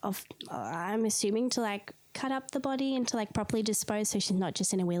 I'm assuming to, cut up the body and to, properly dispose so she's not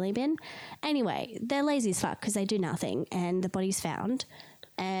just in a wheelie bin. Anyway, they're lazy as fuck because they do nothing and the body's found.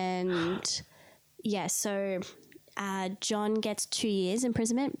 And... Yeah, so John gets 2 years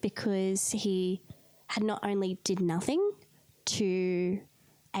imprisonment because he had not only did nothing to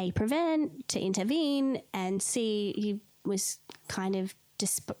A, prevent, to intervene, and C, he was kind of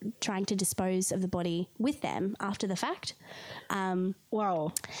trying to dispose of the body with them after the fact.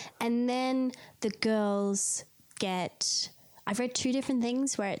 Wow. And then the girls I've read 2 different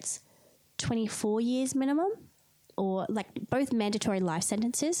things where it's 24 years minimum. Or both mandatory life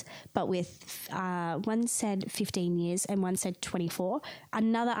sentences, but with one said 15 years and one said 24.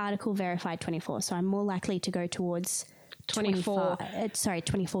 Another article verified 24, so I'm more likely to go towards 24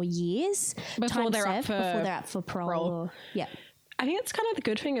 years before they're up for parole. Yeah, I think that's kind of the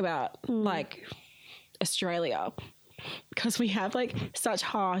good thing about Australia, because we have such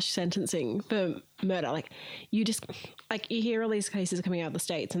harsh sentencing for murder. You hear all these cases coming out of the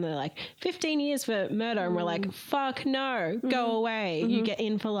States and they're 15 years for murder and we're fuck no, go away. You get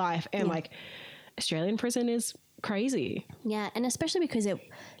in for life. And Australian prison is crazy. Yeah, and especially because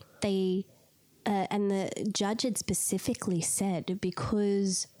and the judge had specifically said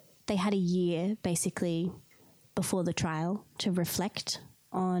because they had a year basically before the trial to reflect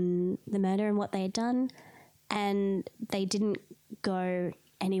on the murder and what they had done. And they didn't go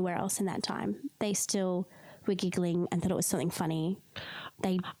anywhere else in that time. They still were giggling and thought it was something funny.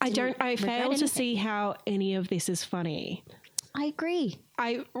 I fail to see how any of this is funny. I agree.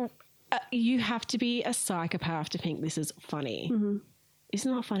 You have to be a psychopath to think this is funny. Mm-hmm. It's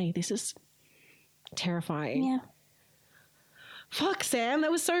not funny. This is terrifying. Yeah. Fuck, Sam,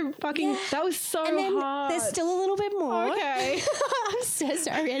 that was so fucking, that was so and then hard. There's still a little bit more. Okay. I'm so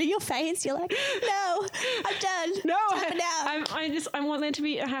sorry. Out of your face, you're like, no, I'm done. No, I want there to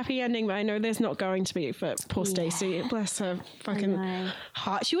be a happy ending, but I know there's not going to be for poor Stacey. Bless her fucking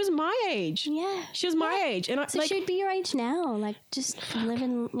heart. She was my age. Yeah. She was my age. And so she would be your age now, just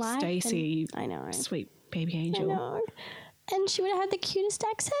living life. Stacey. I know. Sweet baby angel. I know. And she would have had the cutest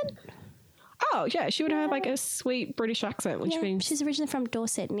accent. Oh, yeah. She would have a sweet British accent, which means... She's originally from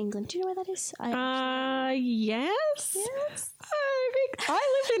Dorset in England. Do you know where that is? Yes? Yes. I think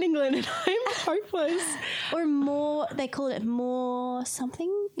I live in England and I'm hopeless. Or more, they call it more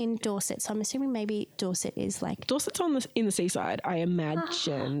something in Dorset. So I'm assuming maybe Dorset is like... Dorset's in the seaside, I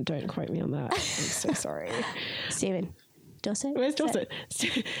imagine. Don't quote me on that. I'm so sorry. Stephen, Dorset? Where's Dorset?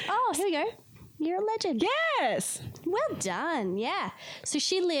 Oh, here we go. You're a legend. Yes. Well done. Yeah. So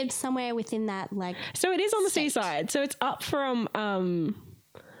she lived somewhere within that, like... So it is on the seaside. So it's up from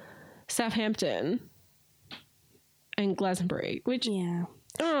Southampton and Glastonbury, which... Yeah.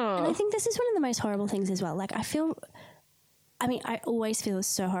 Oh. And I think this is one of the most horrible things as well. Like, I always feel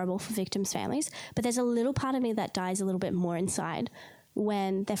so horrible for victims' families, but there's a little part of me that dies a little bit more inside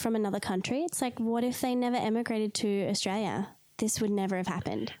when they're from another country. It's like, what if they never emigrated to Australia? This would never have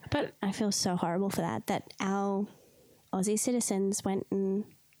happened. But I feel so horrible for that our Aussie citizens went and,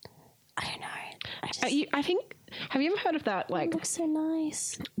 I don't know. I think, have you ever heard of that? Like, it looks so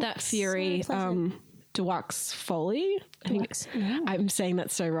nice. That theory, so Dux Foley. I'm saying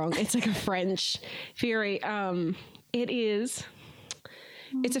that so wrong. It's like a French theory. It's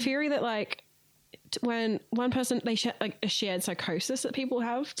a theory that like when one person, they share like a shared psychosis that people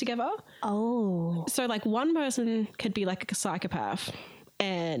have together. Oh. So like one person could be like a psychopath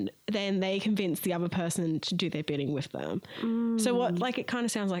and then they convince the other person to do their bidding with them. So what, like, it kind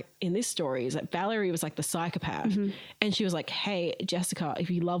of sounds like in this story is that Valerie was like the psychopath and she was like, hey, Jessica, if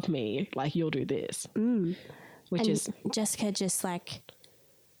you love me, like, you'll do this. Which is Jessica just like,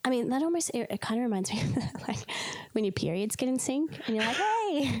 I mean, that almost, it kind of reminds me of like when your periods get in sync and you're like,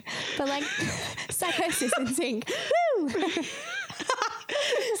 hey, but like psychosis in sync. Woo!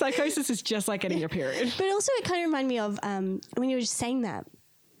 Psychosis is just like getting your period. But also it kind of reminded me of, when you were just saying that,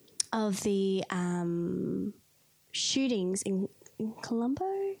 of the shootings in Colombo.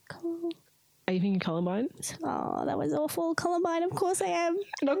 Are you thinking Columbine? Oh, that was awful. Columbine, of course I am.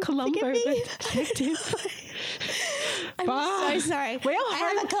 Not Colombo, the detective. I'm so sorry.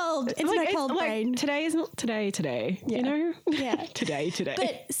 I have a cold. It's like, my cold brain. Today is not today, yeah. You know? Yeah. today.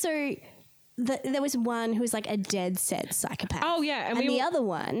 But so there was one who was like a dead set psychopath. Oh, yeah. And the other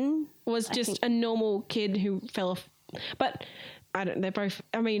one was just a normal kid who fell off. But they're both,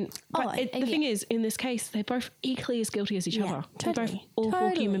 I mean, the thing is, in this case, they're both equally as guilty as each other. Totally. They're both awful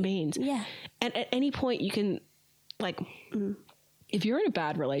human beings. Yeah. And at any point you can, like, if you're in a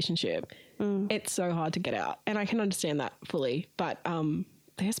bad relationship, it's so hard to get out. And I can understand that fully. But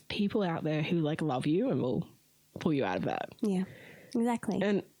there's people out there who, like, love you and will pull you out of that. Yeah, exactly.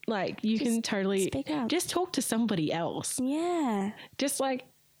 And, like, you can totally speak out. Just talk to somebody else. Yeah. Just, like,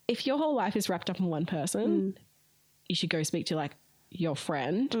 if your whole life is wrapped up in one person, you should go speak to, like, your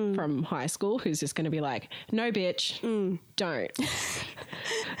friend from high school who's just going to be like, no, bitch, don't.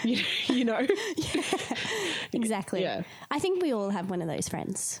 you know? Yeah, exactly. Yeah. I think we all have one of those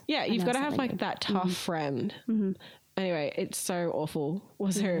friends. Yeah, you've got to have, like, that tough friend. Anyway, it's so awful.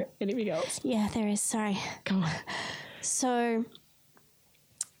 Was there anything else? Yeah, there is. Sorry. Go on. So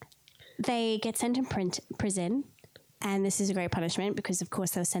they get sent in prison. And this is a great punishment because, of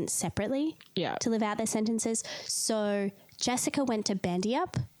course, they were sent separately to live out their sentences. So Jessica went to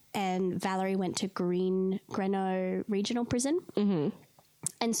Bandyup and Valerie went to Greenock Regional Prison.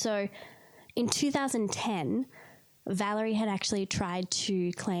 And so in 2010, Valerie had actually tried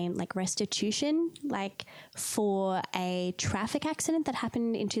to claim, like, restitution, like, for a traffic accident that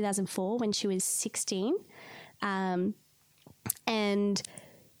happened in 2004 when she was 16. And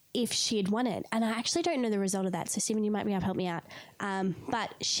if she had won it, and I actually don't know the result of that, so Stephen, you might be able to help me out.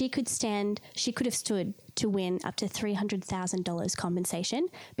 But she could have stood to win up to $300,000 compensation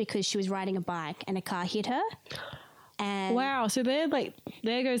because she was riding a bike and a car hit her. And wow, so there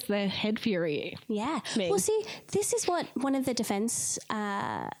goes their head fury. Yeah. Well, see, this is what one of the defense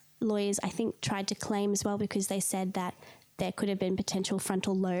lawyers, I think, tried to claim as well, because they said that there could have been potential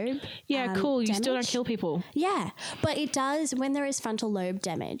frontal lobe. Yeah, cool. You damage. still don't kill people. Yeah, but it does when there is frontal lobe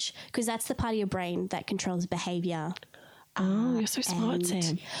damage, because that's the part of your brain that controls behavior. Oh, you're so smart,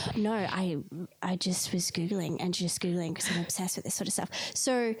 Sam. No, I just was Googling because I'm obsessed with this sort of stuff.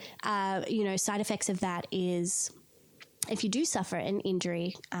 So, side effects of that is if you do suffer an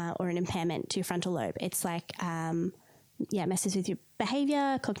injury or an impairment to your frontal lobe, it's like, messes with your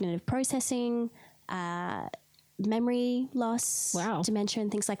behavior, cognitive processing, memory loss, dementia,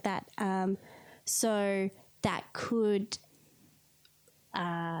 and things like that. So that could,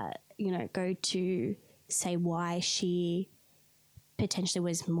 go to say why she potentially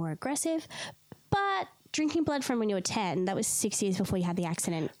was more aggressive. But drinking blood from when you were 10, that was 6 years before you had the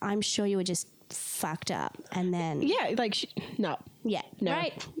accident. I'm sure you were just fucked up. And then... Yeah, like, no. Yeah, no.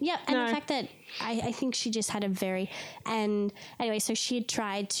 Right? Yeah, and the fact that I think she just had a very... And anyway, so she had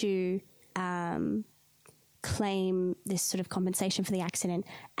tried to... claim this sort of compensation for the accident,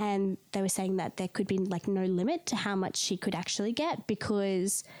 and they were saying that there could be like no limit to how much she could actually get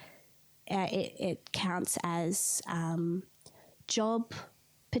because it counts as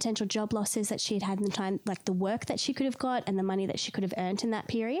potential job losses that she had in the time, like the work that she could have got and the money that she could have earned in that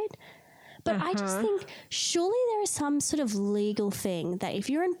period. But I just think surely there is some sort of legal thing that if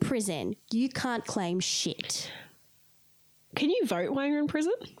you're in prison, you can't claim shit. Can you vote while you're in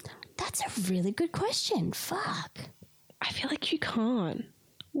prison? That's a really good question. Fuck. I feel like you can't.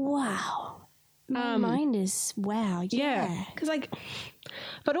 Wow. My mind is, wow, yeah. Because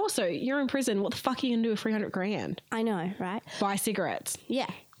but also, you're in prison. What the fuck are you going to do with 300 grand? I know, right? Buy cigarettes. Yeah.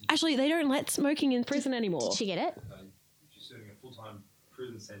 Actually, they don't let smoking in prison anymore. Did she get it? If you're serving a full-time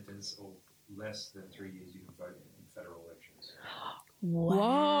prison sentence or less than 3 years, you can vote in federal elections. Whoa.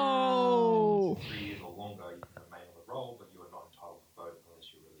 3 years or longer, you can remain on the roll, but you are not entitled to vote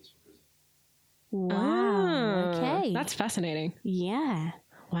unless you're released from prison. Wow. Okay. That's fascinating. Yeah.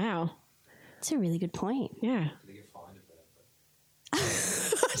 Wow. That's a really good point. Yeah. Do they get fined if they don't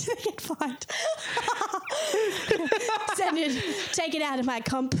vote? Do they get fined? Send it. Take it out of my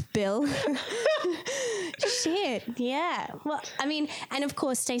comp bill. Shit. Yeah. Well, I mean, and of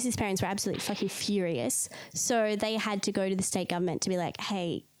course, Stacey's parents were absolutely fucking furious. So they had to go to the state government to be like,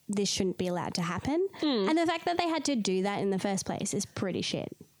 hey, this shouldn't be allowed to happen. And the fact that they had to do that in the first place is pretty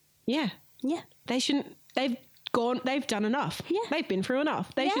shit. Yeah. Yeah. They shouldn't. They've done enough. Yeah. They've been through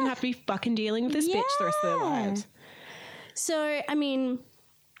enough. They shouldn't have to be fucking dealing with this bitch the rest of their lives. So, I mean,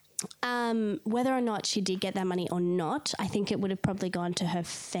 whether or not she did get that money or not, I think it would have probably gone to her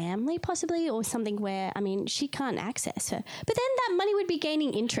family possibly, or something where, I mean, she can't access her. But then that money would be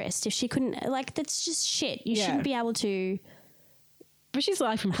gaining interest if she couldn't, like, that's just shit. You shouldn't be able to. But she's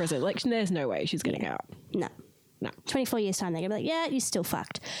life in prison. Like, there's no way she's getting out. No. 24 years time, they're going to be like, yeah, you're still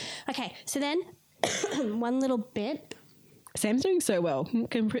fucked. Okay, so then one little bit. Sam's doing so well,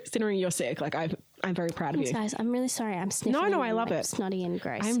 considering you're sick. Like, I'm very proud of you. Guys, I'm really sorry. I'm sniffling. No, I love it. Snotty and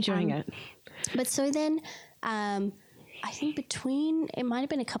gross. I'm enjoying it. But so then, I think it might have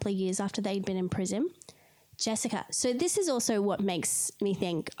been a couple of years after they'd been in prison, Jessica. So this is also what makes me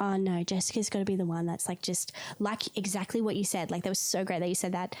think, oh no, Jessica's got to be the one that's like just like exactly what you said. Like that was so great that you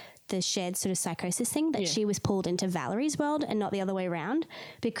said that, the shared sort of psychosis thing, that she was pulled into Valerie's world and not the other way around,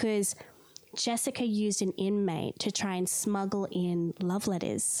 because Jessica used an inmate to try and smuggle in love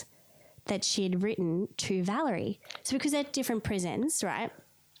letters that she had written to Valerie. So because they're different prisons, right?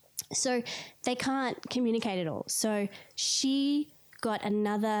 So they can't communicate at all. So she got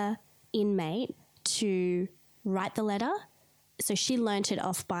another inmate to write the letter. So she learnt it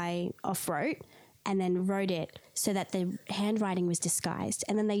off rote and then wrote it so that the handwriting was disguised.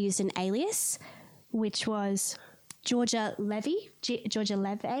 And then they used an alias, which was Georgia Levy. Georgia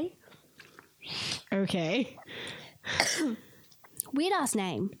Levy. Okay. Weird ass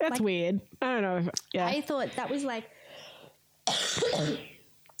name. That's weird. I don't know. I thought that was like.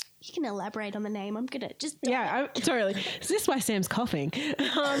 You can elaborate on the name. I'm gonna just. Totally. Is this why Sam's coughing?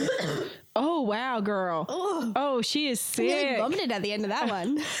 Oh wow, girl. Oh, she is sick. I nearly vomited at the end of that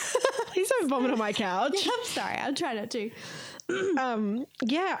one. Please don't vomit on my couch. I'm sorry. I'll try not to.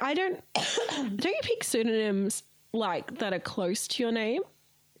 I don't. Don't you pick pseudonyms like that are close to your name?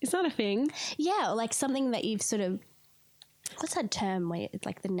 Is that a thing? Yeah, or like something that you've sort of. What's that term where it's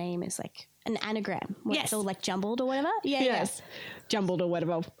like the name is like an anagram? Where it's all like jumbled or whatever? Yes. Jumbled or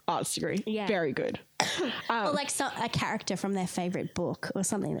whatever, arts degree. Yeah. Very good. Or like a character from their favourite book or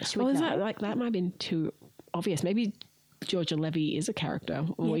something that she would know. That might have been too obvious. Maybe Georgia Levy is a character,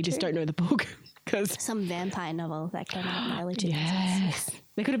 or we just don't know the book. Cause some vampire novel that came out in the early 2000s. Yes.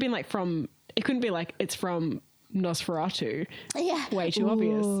 They could have been like it couldn't be like it's from Nosferatu. Yeah. Way too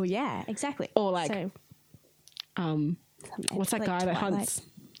obvious. Oh, yeah, exactly. Or like, what's that guy that hunts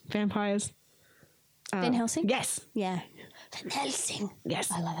vampires? Van Helsing? Yes. Yeah. Van Helsing. Yes.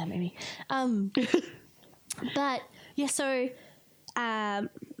 I love that movie. But, yeah, so,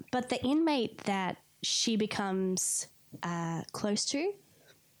 but the inmate that she becomes close to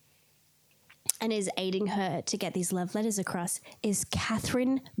and is aiding her to get these love letters across is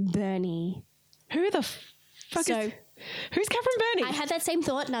Catherine Burney. Who the fuck is... Who's Catherine Burney? I had that same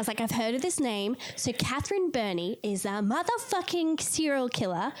thought and I was like, I've heard of this name. So Catherine Burney is a motherfucking serial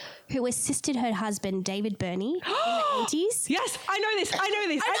killer who assisted her husband, David Burney, in the 80s. Yes, I know this. I know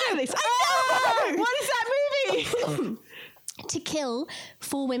this. What is that movie? To kill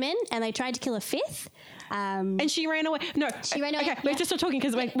 4 women, and they tried to kill a 5th. And she ran away. No. She ran away. Okay, let's just stop talking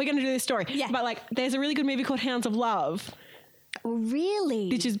because we're going to do this story. Yeah. But like, there's a really good movie called Hounds of Love. Really?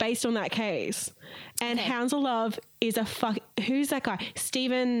 Which is based on that case. And Hounds of Love is who's that guy?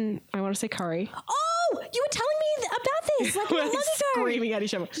 Stephen, I want to say Curry. Oh, you were telling me about this like a month ago. Screaming at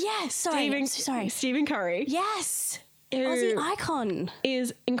each other. Yeah, sorry. Stephen Curry. Yes. Aussie icon.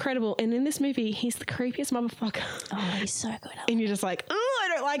 Is incredible. And in this movie, he's the creepiest motherfucker. Oh, he's so good. And you're just like, oh, I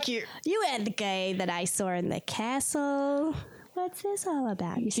don't like you. You weren't the guy that I saw in the castle. What's this all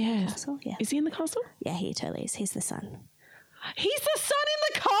about? You see the castle? Yeah. Is he in the castle? Yeah, he totally is. He's the son. He's the son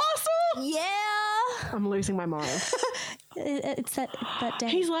in the castle? Yeah. I'm losing my mind. It's that day.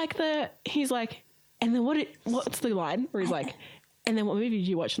 He's like, and then what's the line where he's like, and then what movie did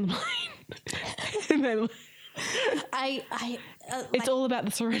you watch on the plane? And then it's all about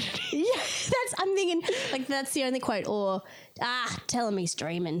the serenity. Yeah, I'm thinking like that's the only quote. Or tell him he's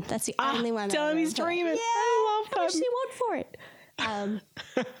dreaming. That's the only one. Tell him he's dreaming. Yeah, I love that. How much do you want for it?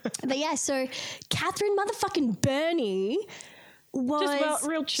 But yeah, so Catherine motherfucking Burney was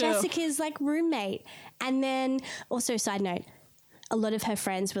real chill. Jessica's like roommate, and then also side note. A lot of her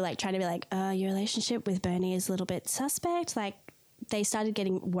friends were like trying to be like, your relationship with Bernie is a little bit suspect. Like they started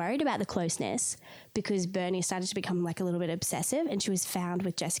getting worried about the closeness because Bernie started to become like a little bit obsessive, and she was found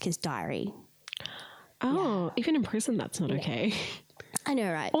with Jessica's diary. Oh, even in prison, that's not okay. I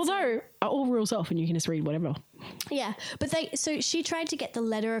know, right? Although all rules off and you can just read whatever. Yeah, but so she tried to get the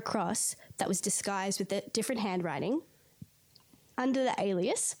letter across that was disguised with the different handwriting under the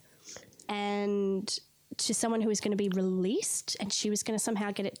alias, and to someone who was going to be released, and she was going to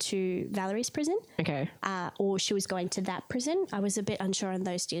somehow get it to Valerie's prison. Okay. Or she was going to that prison. I was a bit unsure on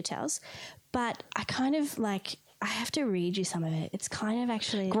those details. But I kind of like, I have to read you some of it. It's kind of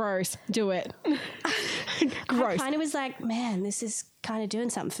actually... Gross. Do it. Gross. I kind of was like, man, this is kind of doing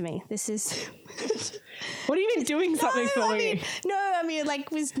something for me. This is... What do you mean doing something for me? I mean,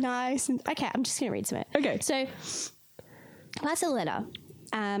 like, was nice. And, okay, I'm just going to read some of it. Okay. So, that's a letter.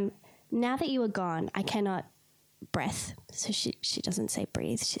 Now that you are gone, I cannot breath. So she doesn't say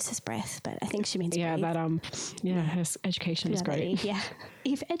breathe, she says breath, but I think she means breathe. Her education is great. Yeah.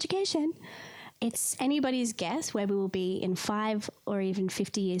 If education, it's anybody's guess where we will be in 5 or even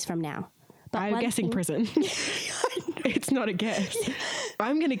 50 years from now. But I'm guessing prison. It's not a guess.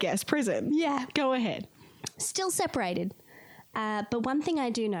 I'm going to guess prison. Yeah. Go ahead. Still separated. But one thing I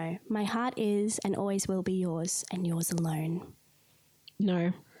do know, my heart is and always will be yours, and yours alone.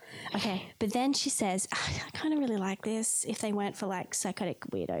 No. Okay, but then she says, I kind of really like this if they weren't for like psychotic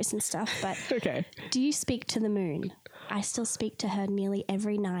weirdos and stuff, but okay. Do you speak to the moon? I still speak to her nearly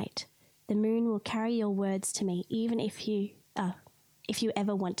every night. The moon will carry your words to me even if you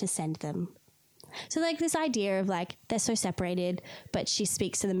ever want to send them. So like this idea of like they're so separated, but she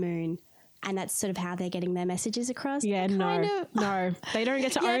speaks to the moon. And that's sort of how they're getting their messages across. Yeah, no. They don't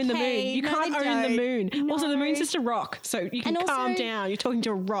get to own the moon. You can't own the moon. No. Also, the moon's just a rock, so you can calm down. You're talking to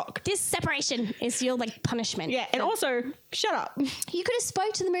a rock. This separation is your like punishment. Yeah, and also, shut up. You could have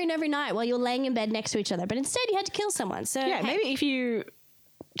spoke to the moon every night while you're laying in bed next to each other, but instead you had to kill someone. So yeah, maybe if you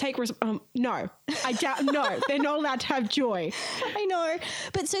take no, I doubt. No, they're not allowed to have joy. I know,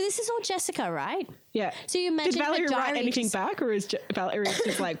 but so this is all Jessica, right? Yeah. So you imagine did Valerie write anything back, or is Valerie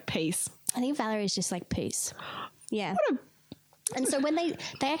just like peace? I think Valerie's just like peace. Yeah. And so when they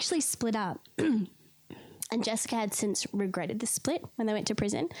actually split up, and Jessica had since regretted the split when they went to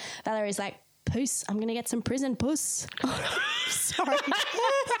prison, Valerie's like, puss, I'm going to get some prison puss. Sorry.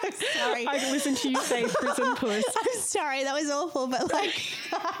 I'm sorry. I can listen to you say prison puss. I'm sorry, that was awful, but like,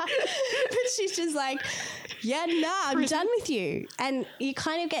 but she's just like, yeah, nah, I'm done with you. And you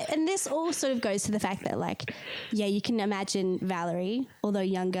kind of get, and this all sort of goes to the fact that like, yeah, you can imagine Valerie, although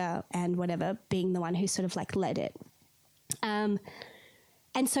younger and whatever, being the one who sort of like led it. And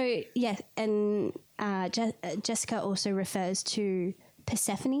so, yeah, and Jessica also refers to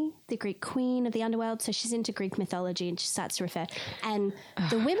Persephone, the Greek queen of the underworld. So she's into Greek mythology and she starts to refer. And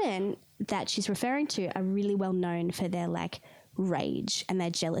the women that she's referring to are really well known for their like rage and their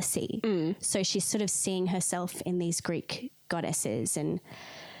jealousy. So she's sort of seeing herself in these Greek goddesses, and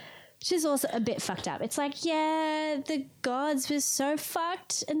she's also a bit fucked up. It's like, yeah, the gods were so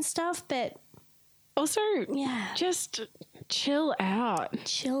fucked and stuff, but also, yeah, just chill out.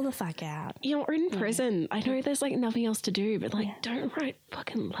 Chill the fuck out. You're in prison. I know there's like nothing else to do, but like don't write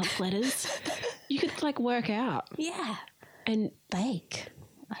fucking love letters. You could like work out. Yeah. And bake.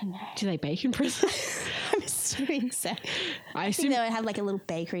 I know. Do they bake in prison? I'm assuming so. I assume they would have like a little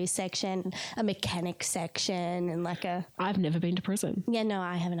bakery section, a mechanic section, and like a... I've never been to prison. Yeah, no,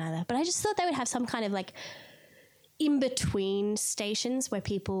 I haven't either. But I just thought they would have some kind of like in-between stations where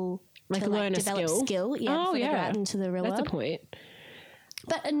people like learn develop a skill. Yeah, before they go out into the real world. That's a point.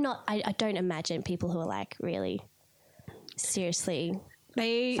 But I don't imagine people who are like really seriously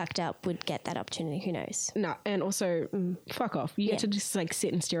fucked up would get that opportunity. Who knows? No, and also fuck off. You get to just like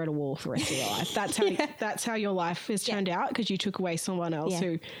sit and stare at a wall for the rest of your life. That's how that's how your life has turned out, because you took away someone else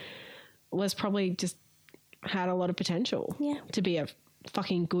who was probably just had a lot of potential to be a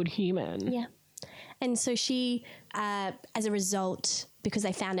fucking good human. Yeah. And so she, as a result, because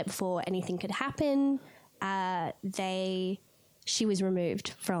they found it before anything could happen, she was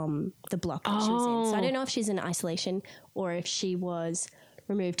removed from the block that she was in. So I don't know if she's in isolation or if she was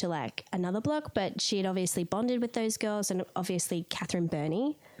removed to like another block, but she had obviously bonded with those girls, and obviously Catherine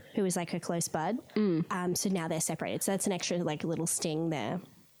Burney, who was like her close bud. So now they're separated. So that's an extra like little sting there.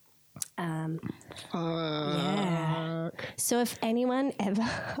 Yeah. So if anyone ever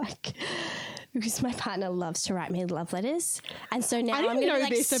like, because my partner loves to write me love letters, and so now I'm going to be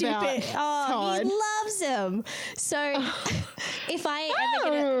like stupid. Todd. He loves them. So if I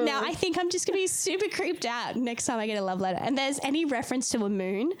ever now I think I'm just going to be super creeped out next time I get a love letter, and there's any reference to a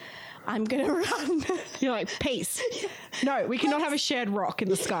moon, I'm going to run. You're like, peace. No, we cannot have a shared rock in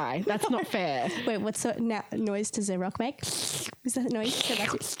the sky. That's not fair. Wait, what sort of noise does a rock make? Is that the noise? So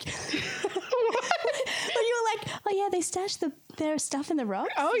when you were like, oh yeah, they stashed their stuff in the rock.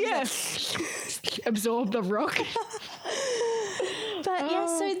 Oh yeah. Absorb the rock. But yeah,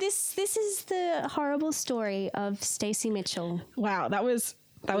 so this is the horrible story of Stacey Mitchell. Wow, that was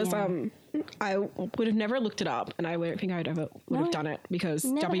I would have never looked it up, and I don't think I'd ever would have done it, because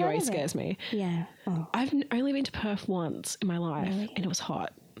WA scares me. Yeah. Oh. I've only been to Perth once in my life, and it was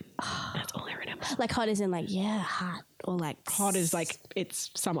hot. That's all I remember. Like hot as in like, hot, or like hot is like it's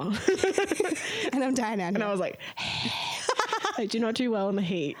summer. And I'm dying out. And I was like, I do not do well in the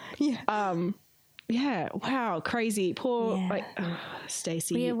heat. Yeah. Yeah. Wow. Crazy. Poor like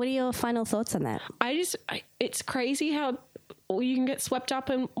Stacey. What are your final thoughts on that? It's crazy how you can get swept up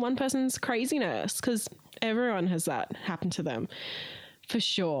in one person's craziness, because everyone has that happen to them, for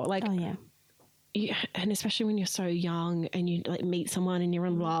sure. Like, and especially when you're so young and you like meet someone and you're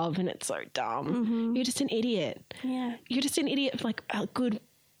in love and it's so dumb. You're just an idiot. Yeah. You're just an idiot for like a good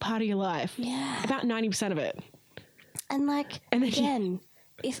part of your life. Yeah. About 90% of it. And like, and again,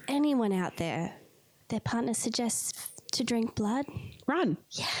 if anyone out there, their partner suggests to drink blood, run.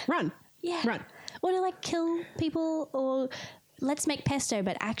 Yeah. Run. Yeah. Run. Or to like kill people, or let's make pesto,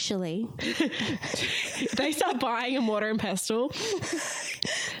 but actually they start buying a mortar and pestle.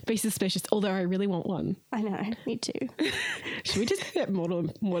 Be suspicious, although I really want one. I know, me too. Should we just get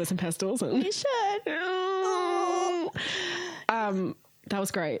mortars and pestles? We should. That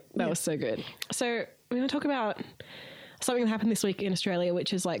was great. That was so good. So we're going to talk about something that happened this week in Australia,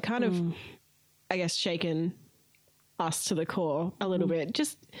 which is like kind of, I guess, shaken us to the core a little bit,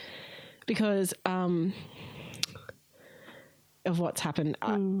 just because of what's happened.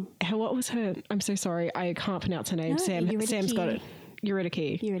 What was her? I'm so sorry. I can't pronounce her name. No, Sam's got it.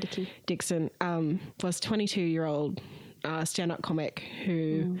 Eurydice Dixon was 22-year-old stand-up comic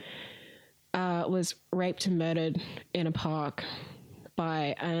who was raped and murdered in a park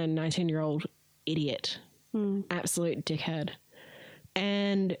by a 19-year-old idiot, absolute dickhead.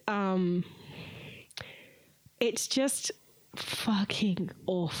 And it's just fucking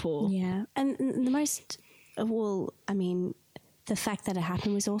awful. Yeah. And the most, I mean, the fact that it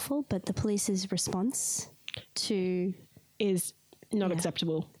happened was awful, but the police's response to is not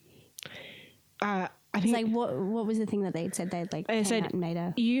acceptable. I think, like, what was the thing that they'd said? They said,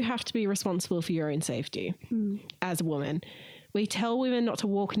 you have to be responsible for your own safety as a woman. We tell women not to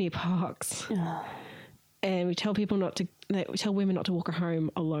walk near parks, and we tell women not to walk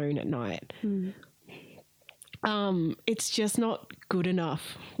home alone at night. It's just not good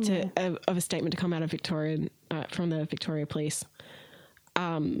enough of a statement to come out of from the Victoria Police.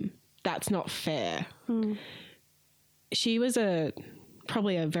 That's not fair. She was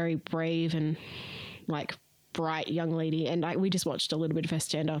probably a very brave and like bright young lady, and we just watched a little bit of her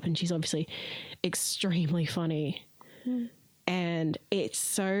stand up, and she's obviously extremely funny. And it's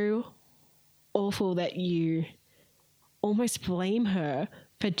so awful that you almost blame her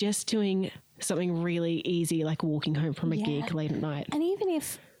for just doing something really easy, like walking home from a gig late at night. And even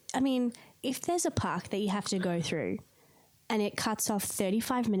if there's a park that you have to go through and it cuts off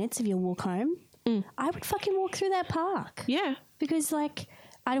 35 minutes of your walk home, I would fucking walk through that park. Yeah. Because like,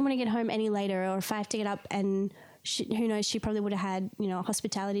 I don't want to get home any later, or if I have to get up and who knows, she probably would have had, a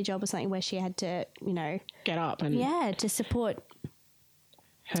hospitality job or something where she had to, get up and to support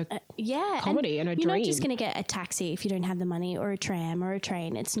her comedy and her dream. You're not just going to get a taxi if you don't have the money, or a tram or a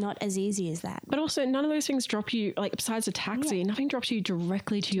train. It's not as easy as that. But also, none of those things drop you, like besides a taxi, nothing drops you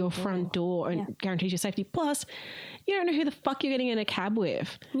directly to your front door and guarantees your safety. Plus, you don't know who the fuck you're getting in a cab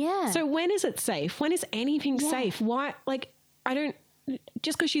with. Yeah. So when is it safe? When is anything safe? Why? Like, I don't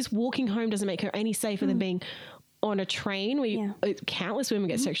just because she's walking home doesn't make her any safer than being on a train. Countless women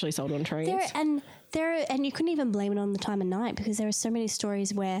get sexually assaulted on trains. And you couldn't even blame it on the time of night, because there are so many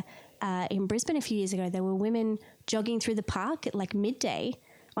stories where in Brisbane a few years ago there were women jogging through the park at like midday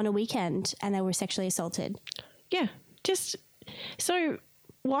on a weekend and they were sexually assaulted. Yeah, so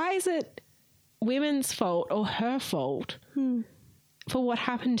why is it women's fault or her fault for what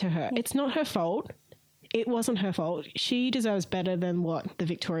happened to her? It's not her fault. It wasn't her fault. She deserves better than what the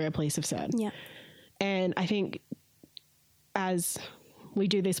Victoria Police have said. Yeah. And I think as we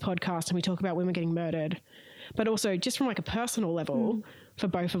do this podcast and we talk about women getting murdered, but also just from like a personal level for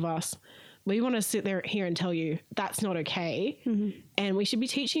both of us, we want to sit here and tell you that's not okay. And we should be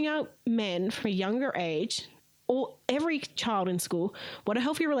teaching our men from a younger age, or every child in school, what a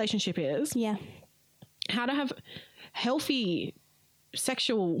healthy relationship is. Yeah. How to have healthy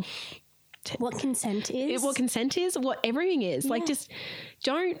sexual... what consent is. What consent is, what everything is. Yeah. Like, just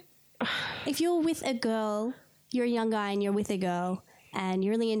don't... If you're with a girl, you're a young guy and you're with a girl and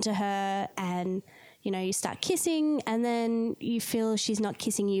you're really into her and, you know, you start kissing and then you feel she's not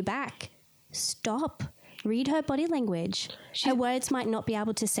kissing you back, stop. Read her body language. Her words might not be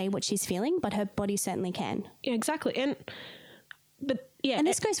able to say what she's feeling, but her body certainly can. Yeah, exactly. And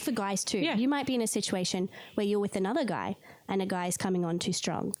this goes for guys too. Yeah. You might be in a situation where you're with another guy and a guy's coming on too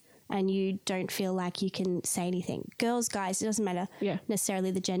strong and you don't feel like you can say anything. Girls, guys, it doesn't matter necessarily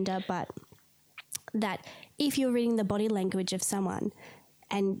the gender, but that if you're reading the body language of someone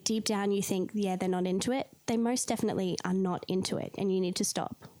and deep down you think, yeah, they're not into it, they most definitely are not into it and you need to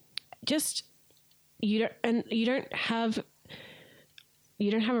stop. You don't have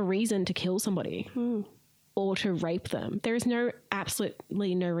a reason to kill somebody or to rape them. There is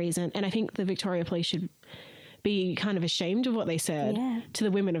absolutely no reason. And I think the Victoria Police should be kind of ashamed of what they said to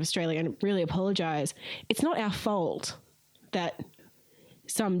the women of Australia and really apologise. It's not our fault that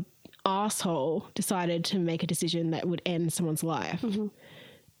some asshole decided to make a decision that would end someone's life.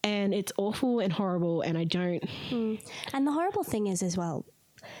 And it's awful and horrible, and I don't... And the horrible thing is as well,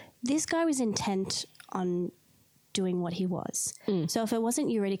 this guy was intent on doing what he was. So if it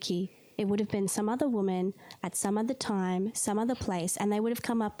wasn't Eurydice, it would have been some other woman at some other time, some other place, and they would have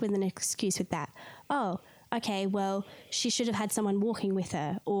come up with an excuse with that. Oh, okay, well, she should have had someone walking with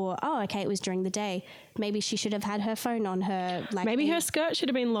her. Or, oh, okay, it was during the day. Maybe she should have had her phone on her. Like, maybe her skirt should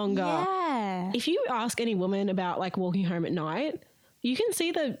have been longer. Yeah. If you ask any woman about like walking home at night, you can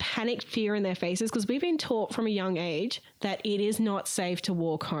see the panicked fear in their faces because we've been taught from a young age that it is not safe to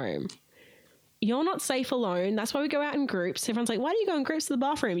walk home. You're not safe alone. That's why we go out in groups. Everyone's like, why do you go in groups to the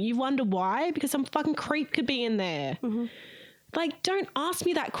bathroom? You wonder why? Because some fucking creep could be in there. Like, don't ask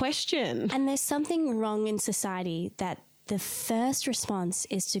me that question. And there's something wrong in society that the first response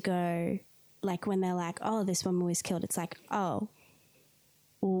is to go, like when they're like, oh, this woman was killed. It's like, oh,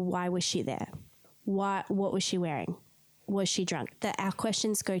 well, why was she there? What was she wearing? Was she drunk? Our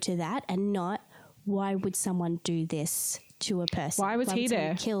questions go to that and not, why would someone do this to a person? Why was he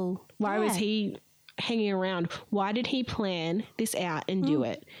there? Why was he hanging around? Why did he plan this out and do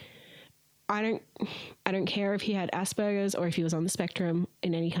it? I don't care if he had Asperger's or if he was on the spectrum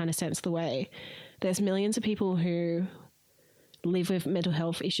in any kind of sense of the way. There's millions of people who live with mental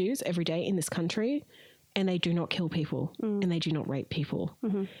health issues every day in this country and they do not kill people and they do not rape people.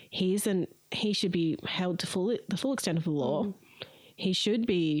 He should be held to the full extent of the law. He should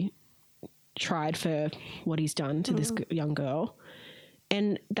be tried for what he's done to this young girl.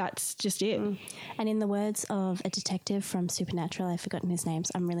 And that's just it. And in the words of a detective from Supernatural, I've forgotten his name.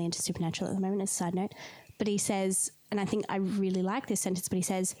 I'm really into Supernatural at the moment, as a side note. But he says, and I think I really like this sentence, but he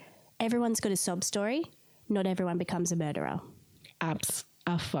says, everyone's got a sob story. Not everyone becomes a murderer.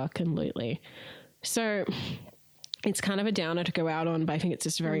 Absolutely. So it's kind of a downer to go out on, but I think it's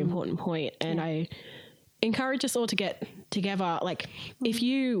just a very important point. And I encourage us all to get together. Like, if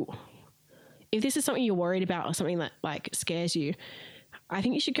this is something you're worried about or something that like scares you, I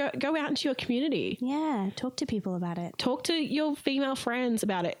think you should go out into your community. Yeah, talk to people about it. Talk to your female friends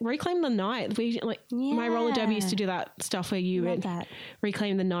about it. Reclaim the night. My roller derby used to do that stuff where you would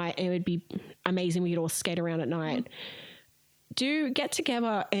reclaim the night and it would be amazing. We'd all skate around at night. Do get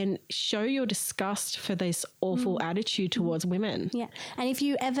together and show your disgust for this awful attitude towards women. Yeah, and if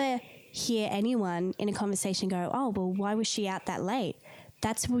you ever hear anyone in a conversation go, oh, well, why was she out that late?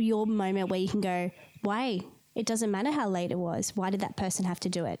 That's your moment where you can go, why? It doesn't matter how late it was. Why did that person have to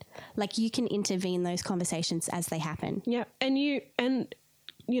do it? Like, you can intervene those conversations as they happen. Yeah. And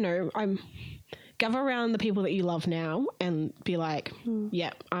gather around the people that you love now and be like,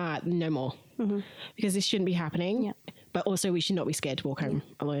 no more. Because this shouldn't be happening. Yeah. But also we should not be scared to walk home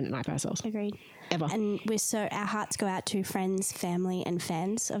alone at night by ourselves. Agreed. Ever. And our hearts go out to friends, family, and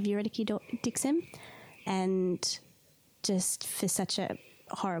fans of Eurydice Dixon, and just for such a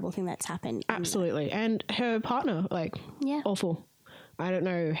horrible thing that's happened. Absolutely. And her partner, like, awful. I don't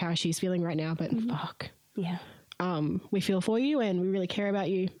know how she's feeling right now, but fuck. Yeah. We feel for you and we really care about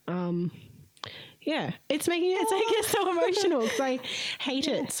you. Yeah, it's making it I guess so emotional because I hate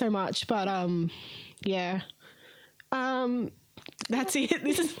it so much. But yeah, that's it.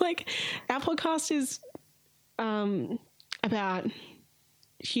 This is like our podcast is about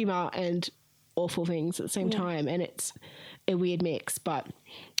humor and awful things at the same time, and it's a weird mix. But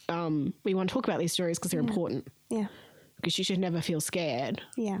we want to talk about these stories because they're important. Yeah, because you should never feel scared.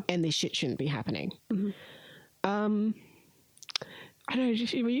 Yeah, and this shit shouldn't be happening. I don't know,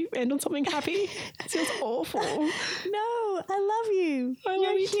 should we end on something happy? It feels awful. No, I love you. I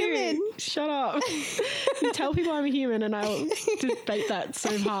love you human. Too. Shut up. You tell people I'm a human and I'll debate that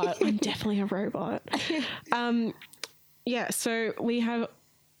so hard. I'm definitely a robot. Yeah, so we have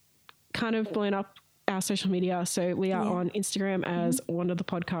kind of blown up our social media. So we are on Instagram as Wonder the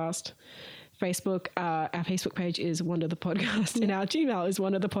Podcast. Facebook, our Facebook page is Wonder the Podcast, and our Gmail is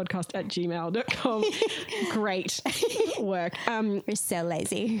wonderthepodcast@gmail.com. Great work. We're so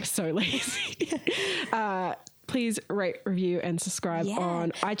lazy. So lazy. Please rate, review, and subscribe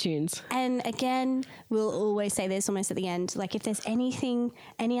on iTunes. And again, we'll always say this almost at the end. Like, if there's any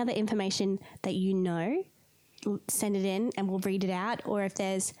other information that you know, send it in and we'll read it out. Or if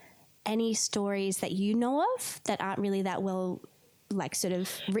there's any stories that you know of that aren't really that well, like, sort of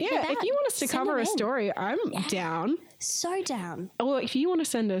written about, if you want us to cover a story, I'm down. So down. Or if you want to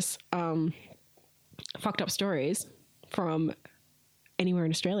send us fucked up stories from anywhere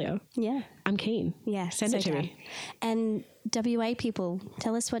in Australia, I'm keen. Yeah, send it to me. And WA people,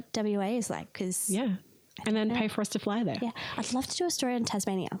 tell us what WA is like, because and then pay for us to fly there. Yeah, I'd love to do a story on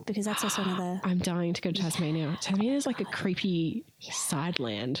Tasmania because that's also another. I'm dying to go to Tasmania. Tasmania is like a creepy side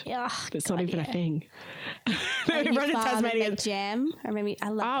land. It's not even a thing. Run to Tasmania. Jam. Or maybe I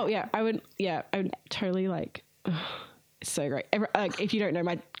love. I would totally like. It's so great. If you don't know,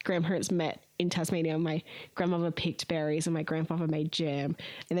 my grandparents met in Tasmania. My grandmother picked berries and my grandfather made jam,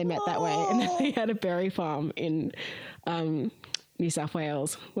 and they met that way. And then they had a berry farm in New South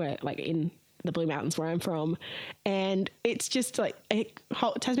Wales, where like in the Blue Mountains where I'm from, and it's just like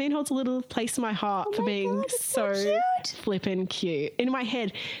Tasmania holds a little place in my heart for being so flippin' cute. In my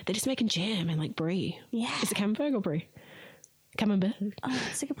head, they're just making jam and like brie. Yeah, is it Camembert or brie? Camembert. Oh,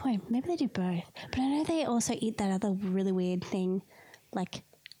 that's a good point. Maybe they do both, but I know they also eat that other really weird thing, like.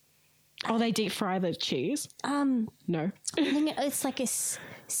 Oh, they deep fry the cheese? No. It's like a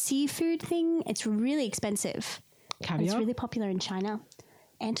seafood thing. It's really expensive. Caviar. It's really popular in China.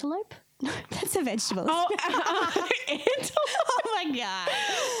 Antelope. No, that's a vegetable. Oh, antelope. Oh my God.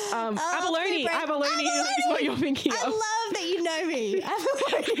 Abalone. Abalone is what you're thinking of. I love that you know me.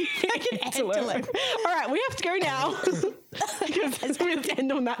 Abalone. Like an antelope. All right, we have to go now. Because we'll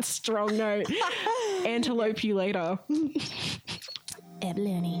end on that strong note. Antelope you later.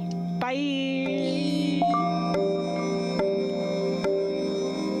 Abalone. Bye.